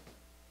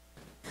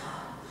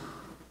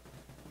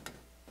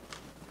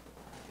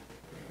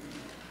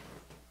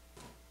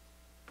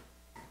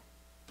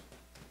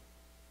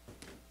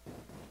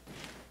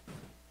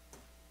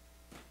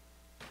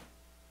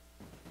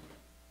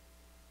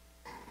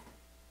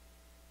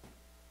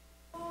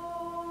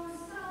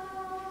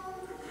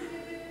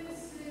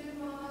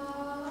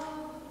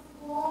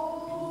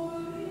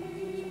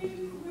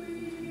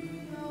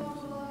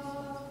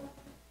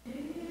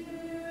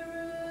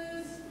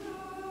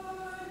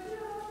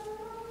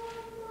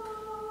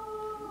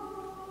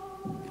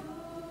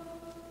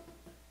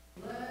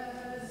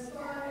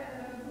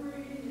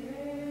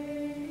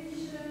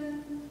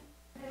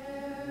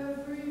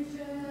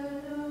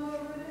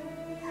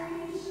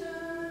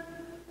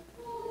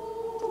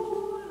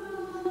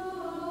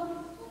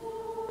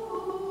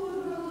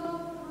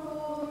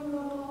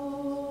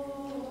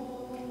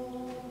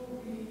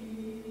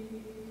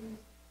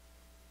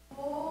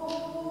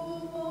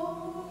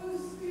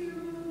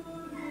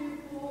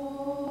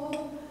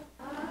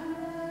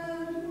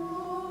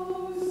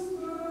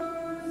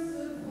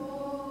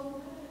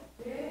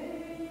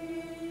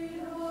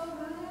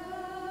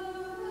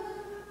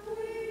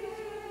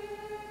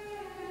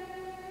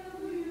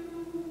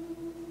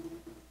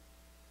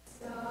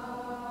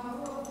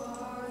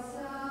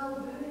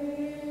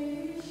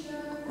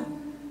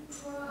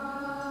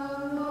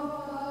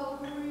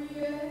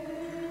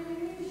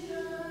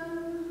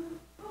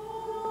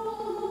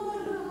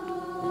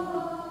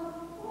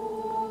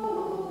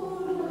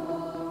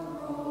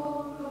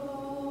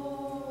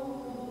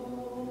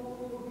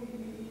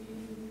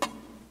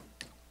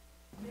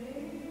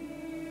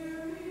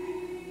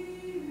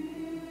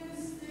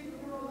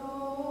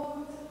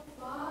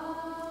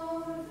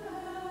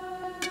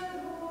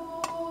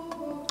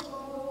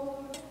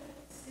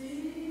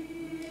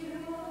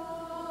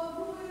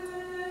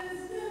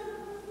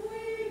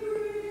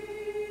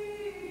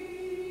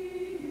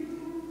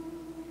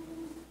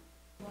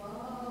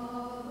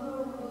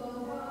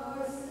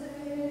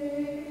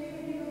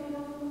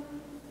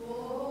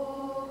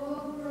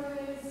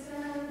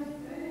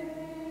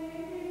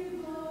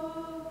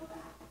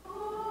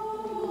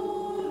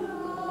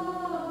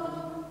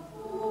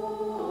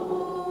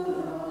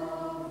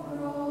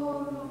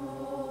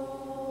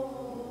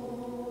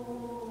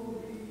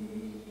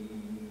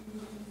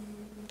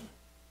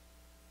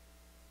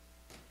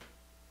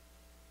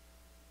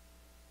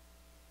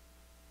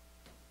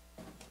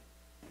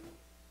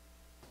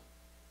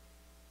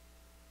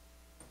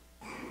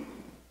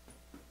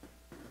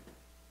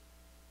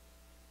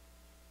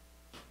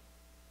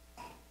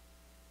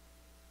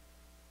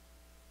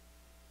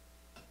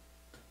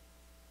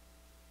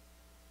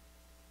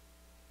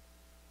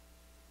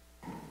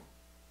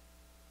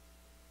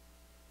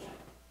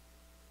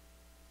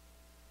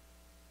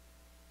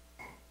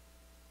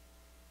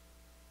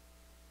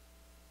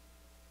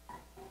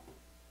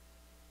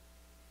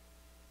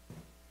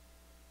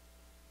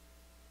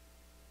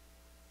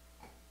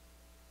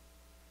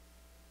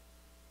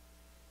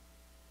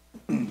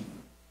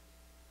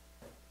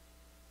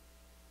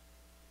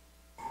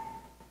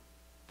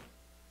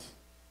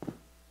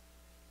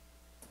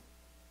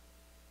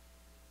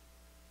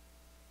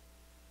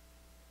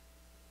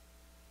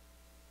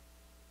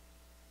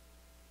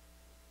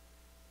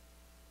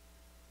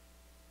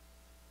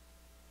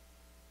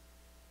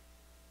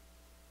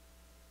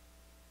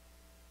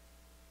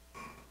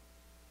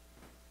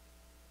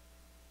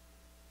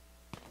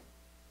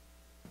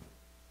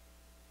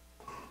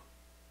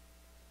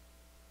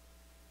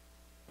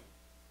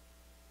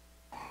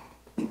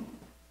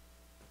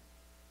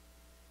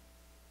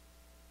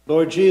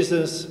 Lord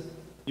Jesus,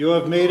 you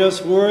have made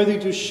us worthy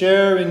to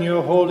share in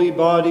your holy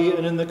body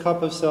and in the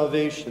cup of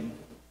salvation.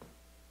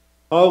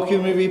 How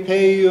can we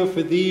repay you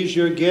for these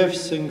your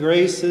gifts and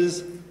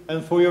graces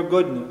and for your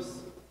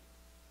goodness?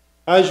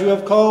 As you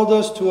have called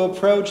us to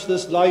approach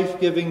this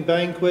life-giving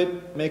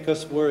banquet, make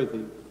us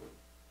worthy,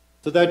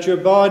 so that your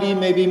body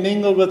may be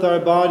mingled with our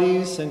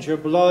bodies and your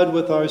blood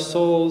with our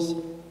souls,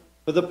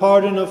 for the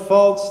pardon of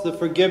faults, the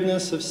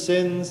forgiveness of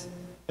sins,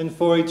 and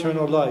for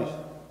eternal life.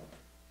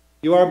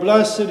 You are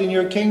blessed and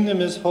your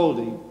kingdom is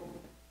holy,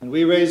 and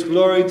we raise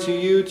glory to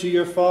you, to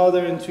your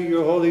Father, and to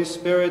your Holy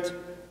Spirit,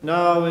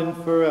 now and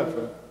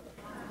forever.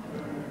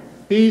 Amen.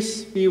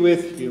 Peace be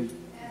with you.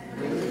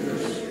 And with your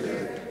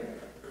spirit.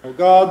 O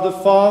God the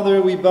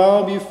Father, we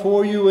bow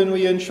before you and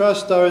we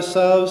entrust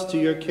ourselves to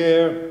your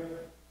care.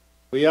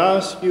 We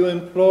ask you,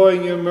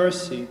 imploring your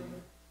mercy,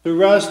 to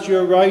rest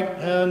your right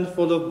hand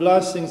full of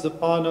blessings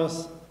upon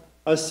us,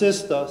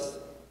 assist us,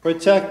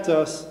 protect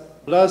us,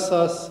 bless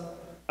us,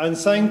 and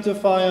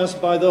sanctify us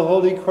by the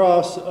holy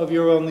cross of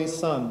your only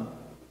Son.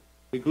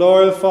 We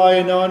glorify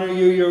and honor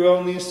you, your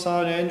only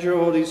Son, and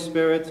your Holy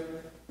Spirit,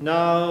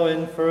 now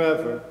and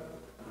forever.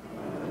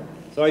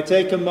 So I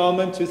take a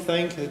moment to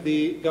thank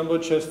the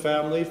Gumbochev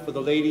family for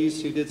the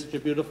ladies who did such a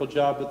beautiful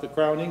job with the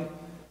crowning,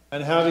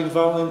 and having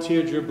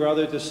volunteered your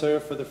brother to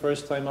serve for the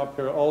first time up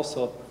here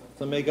also.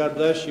 So may God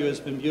bless you. It's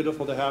been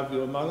beautiful to have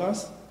you among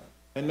us.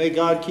 And may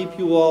God keep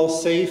you all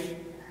safe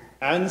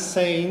and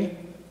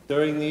sane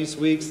during these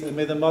weeks, and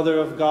may the Mother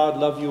of God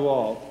love you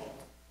all.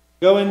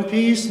 Go in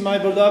peace, my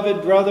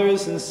beloved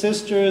brothers and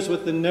sisters,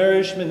 with the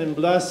nourishment and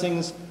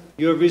blessings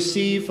you have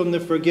received from the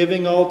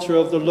forgiving altar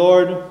of the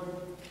Lord.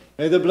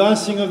 May the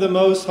blessing of the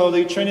Most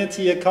Holy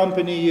Trinity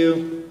accompany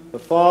you, the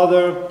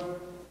Father,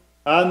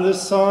 and the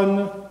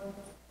Son,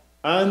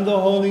 and the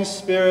Holy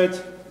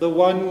Spirit, the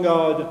one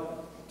God,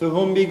 to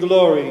whom be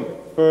glory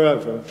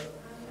forever.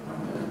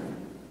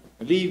 Amen.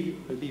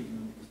 Leave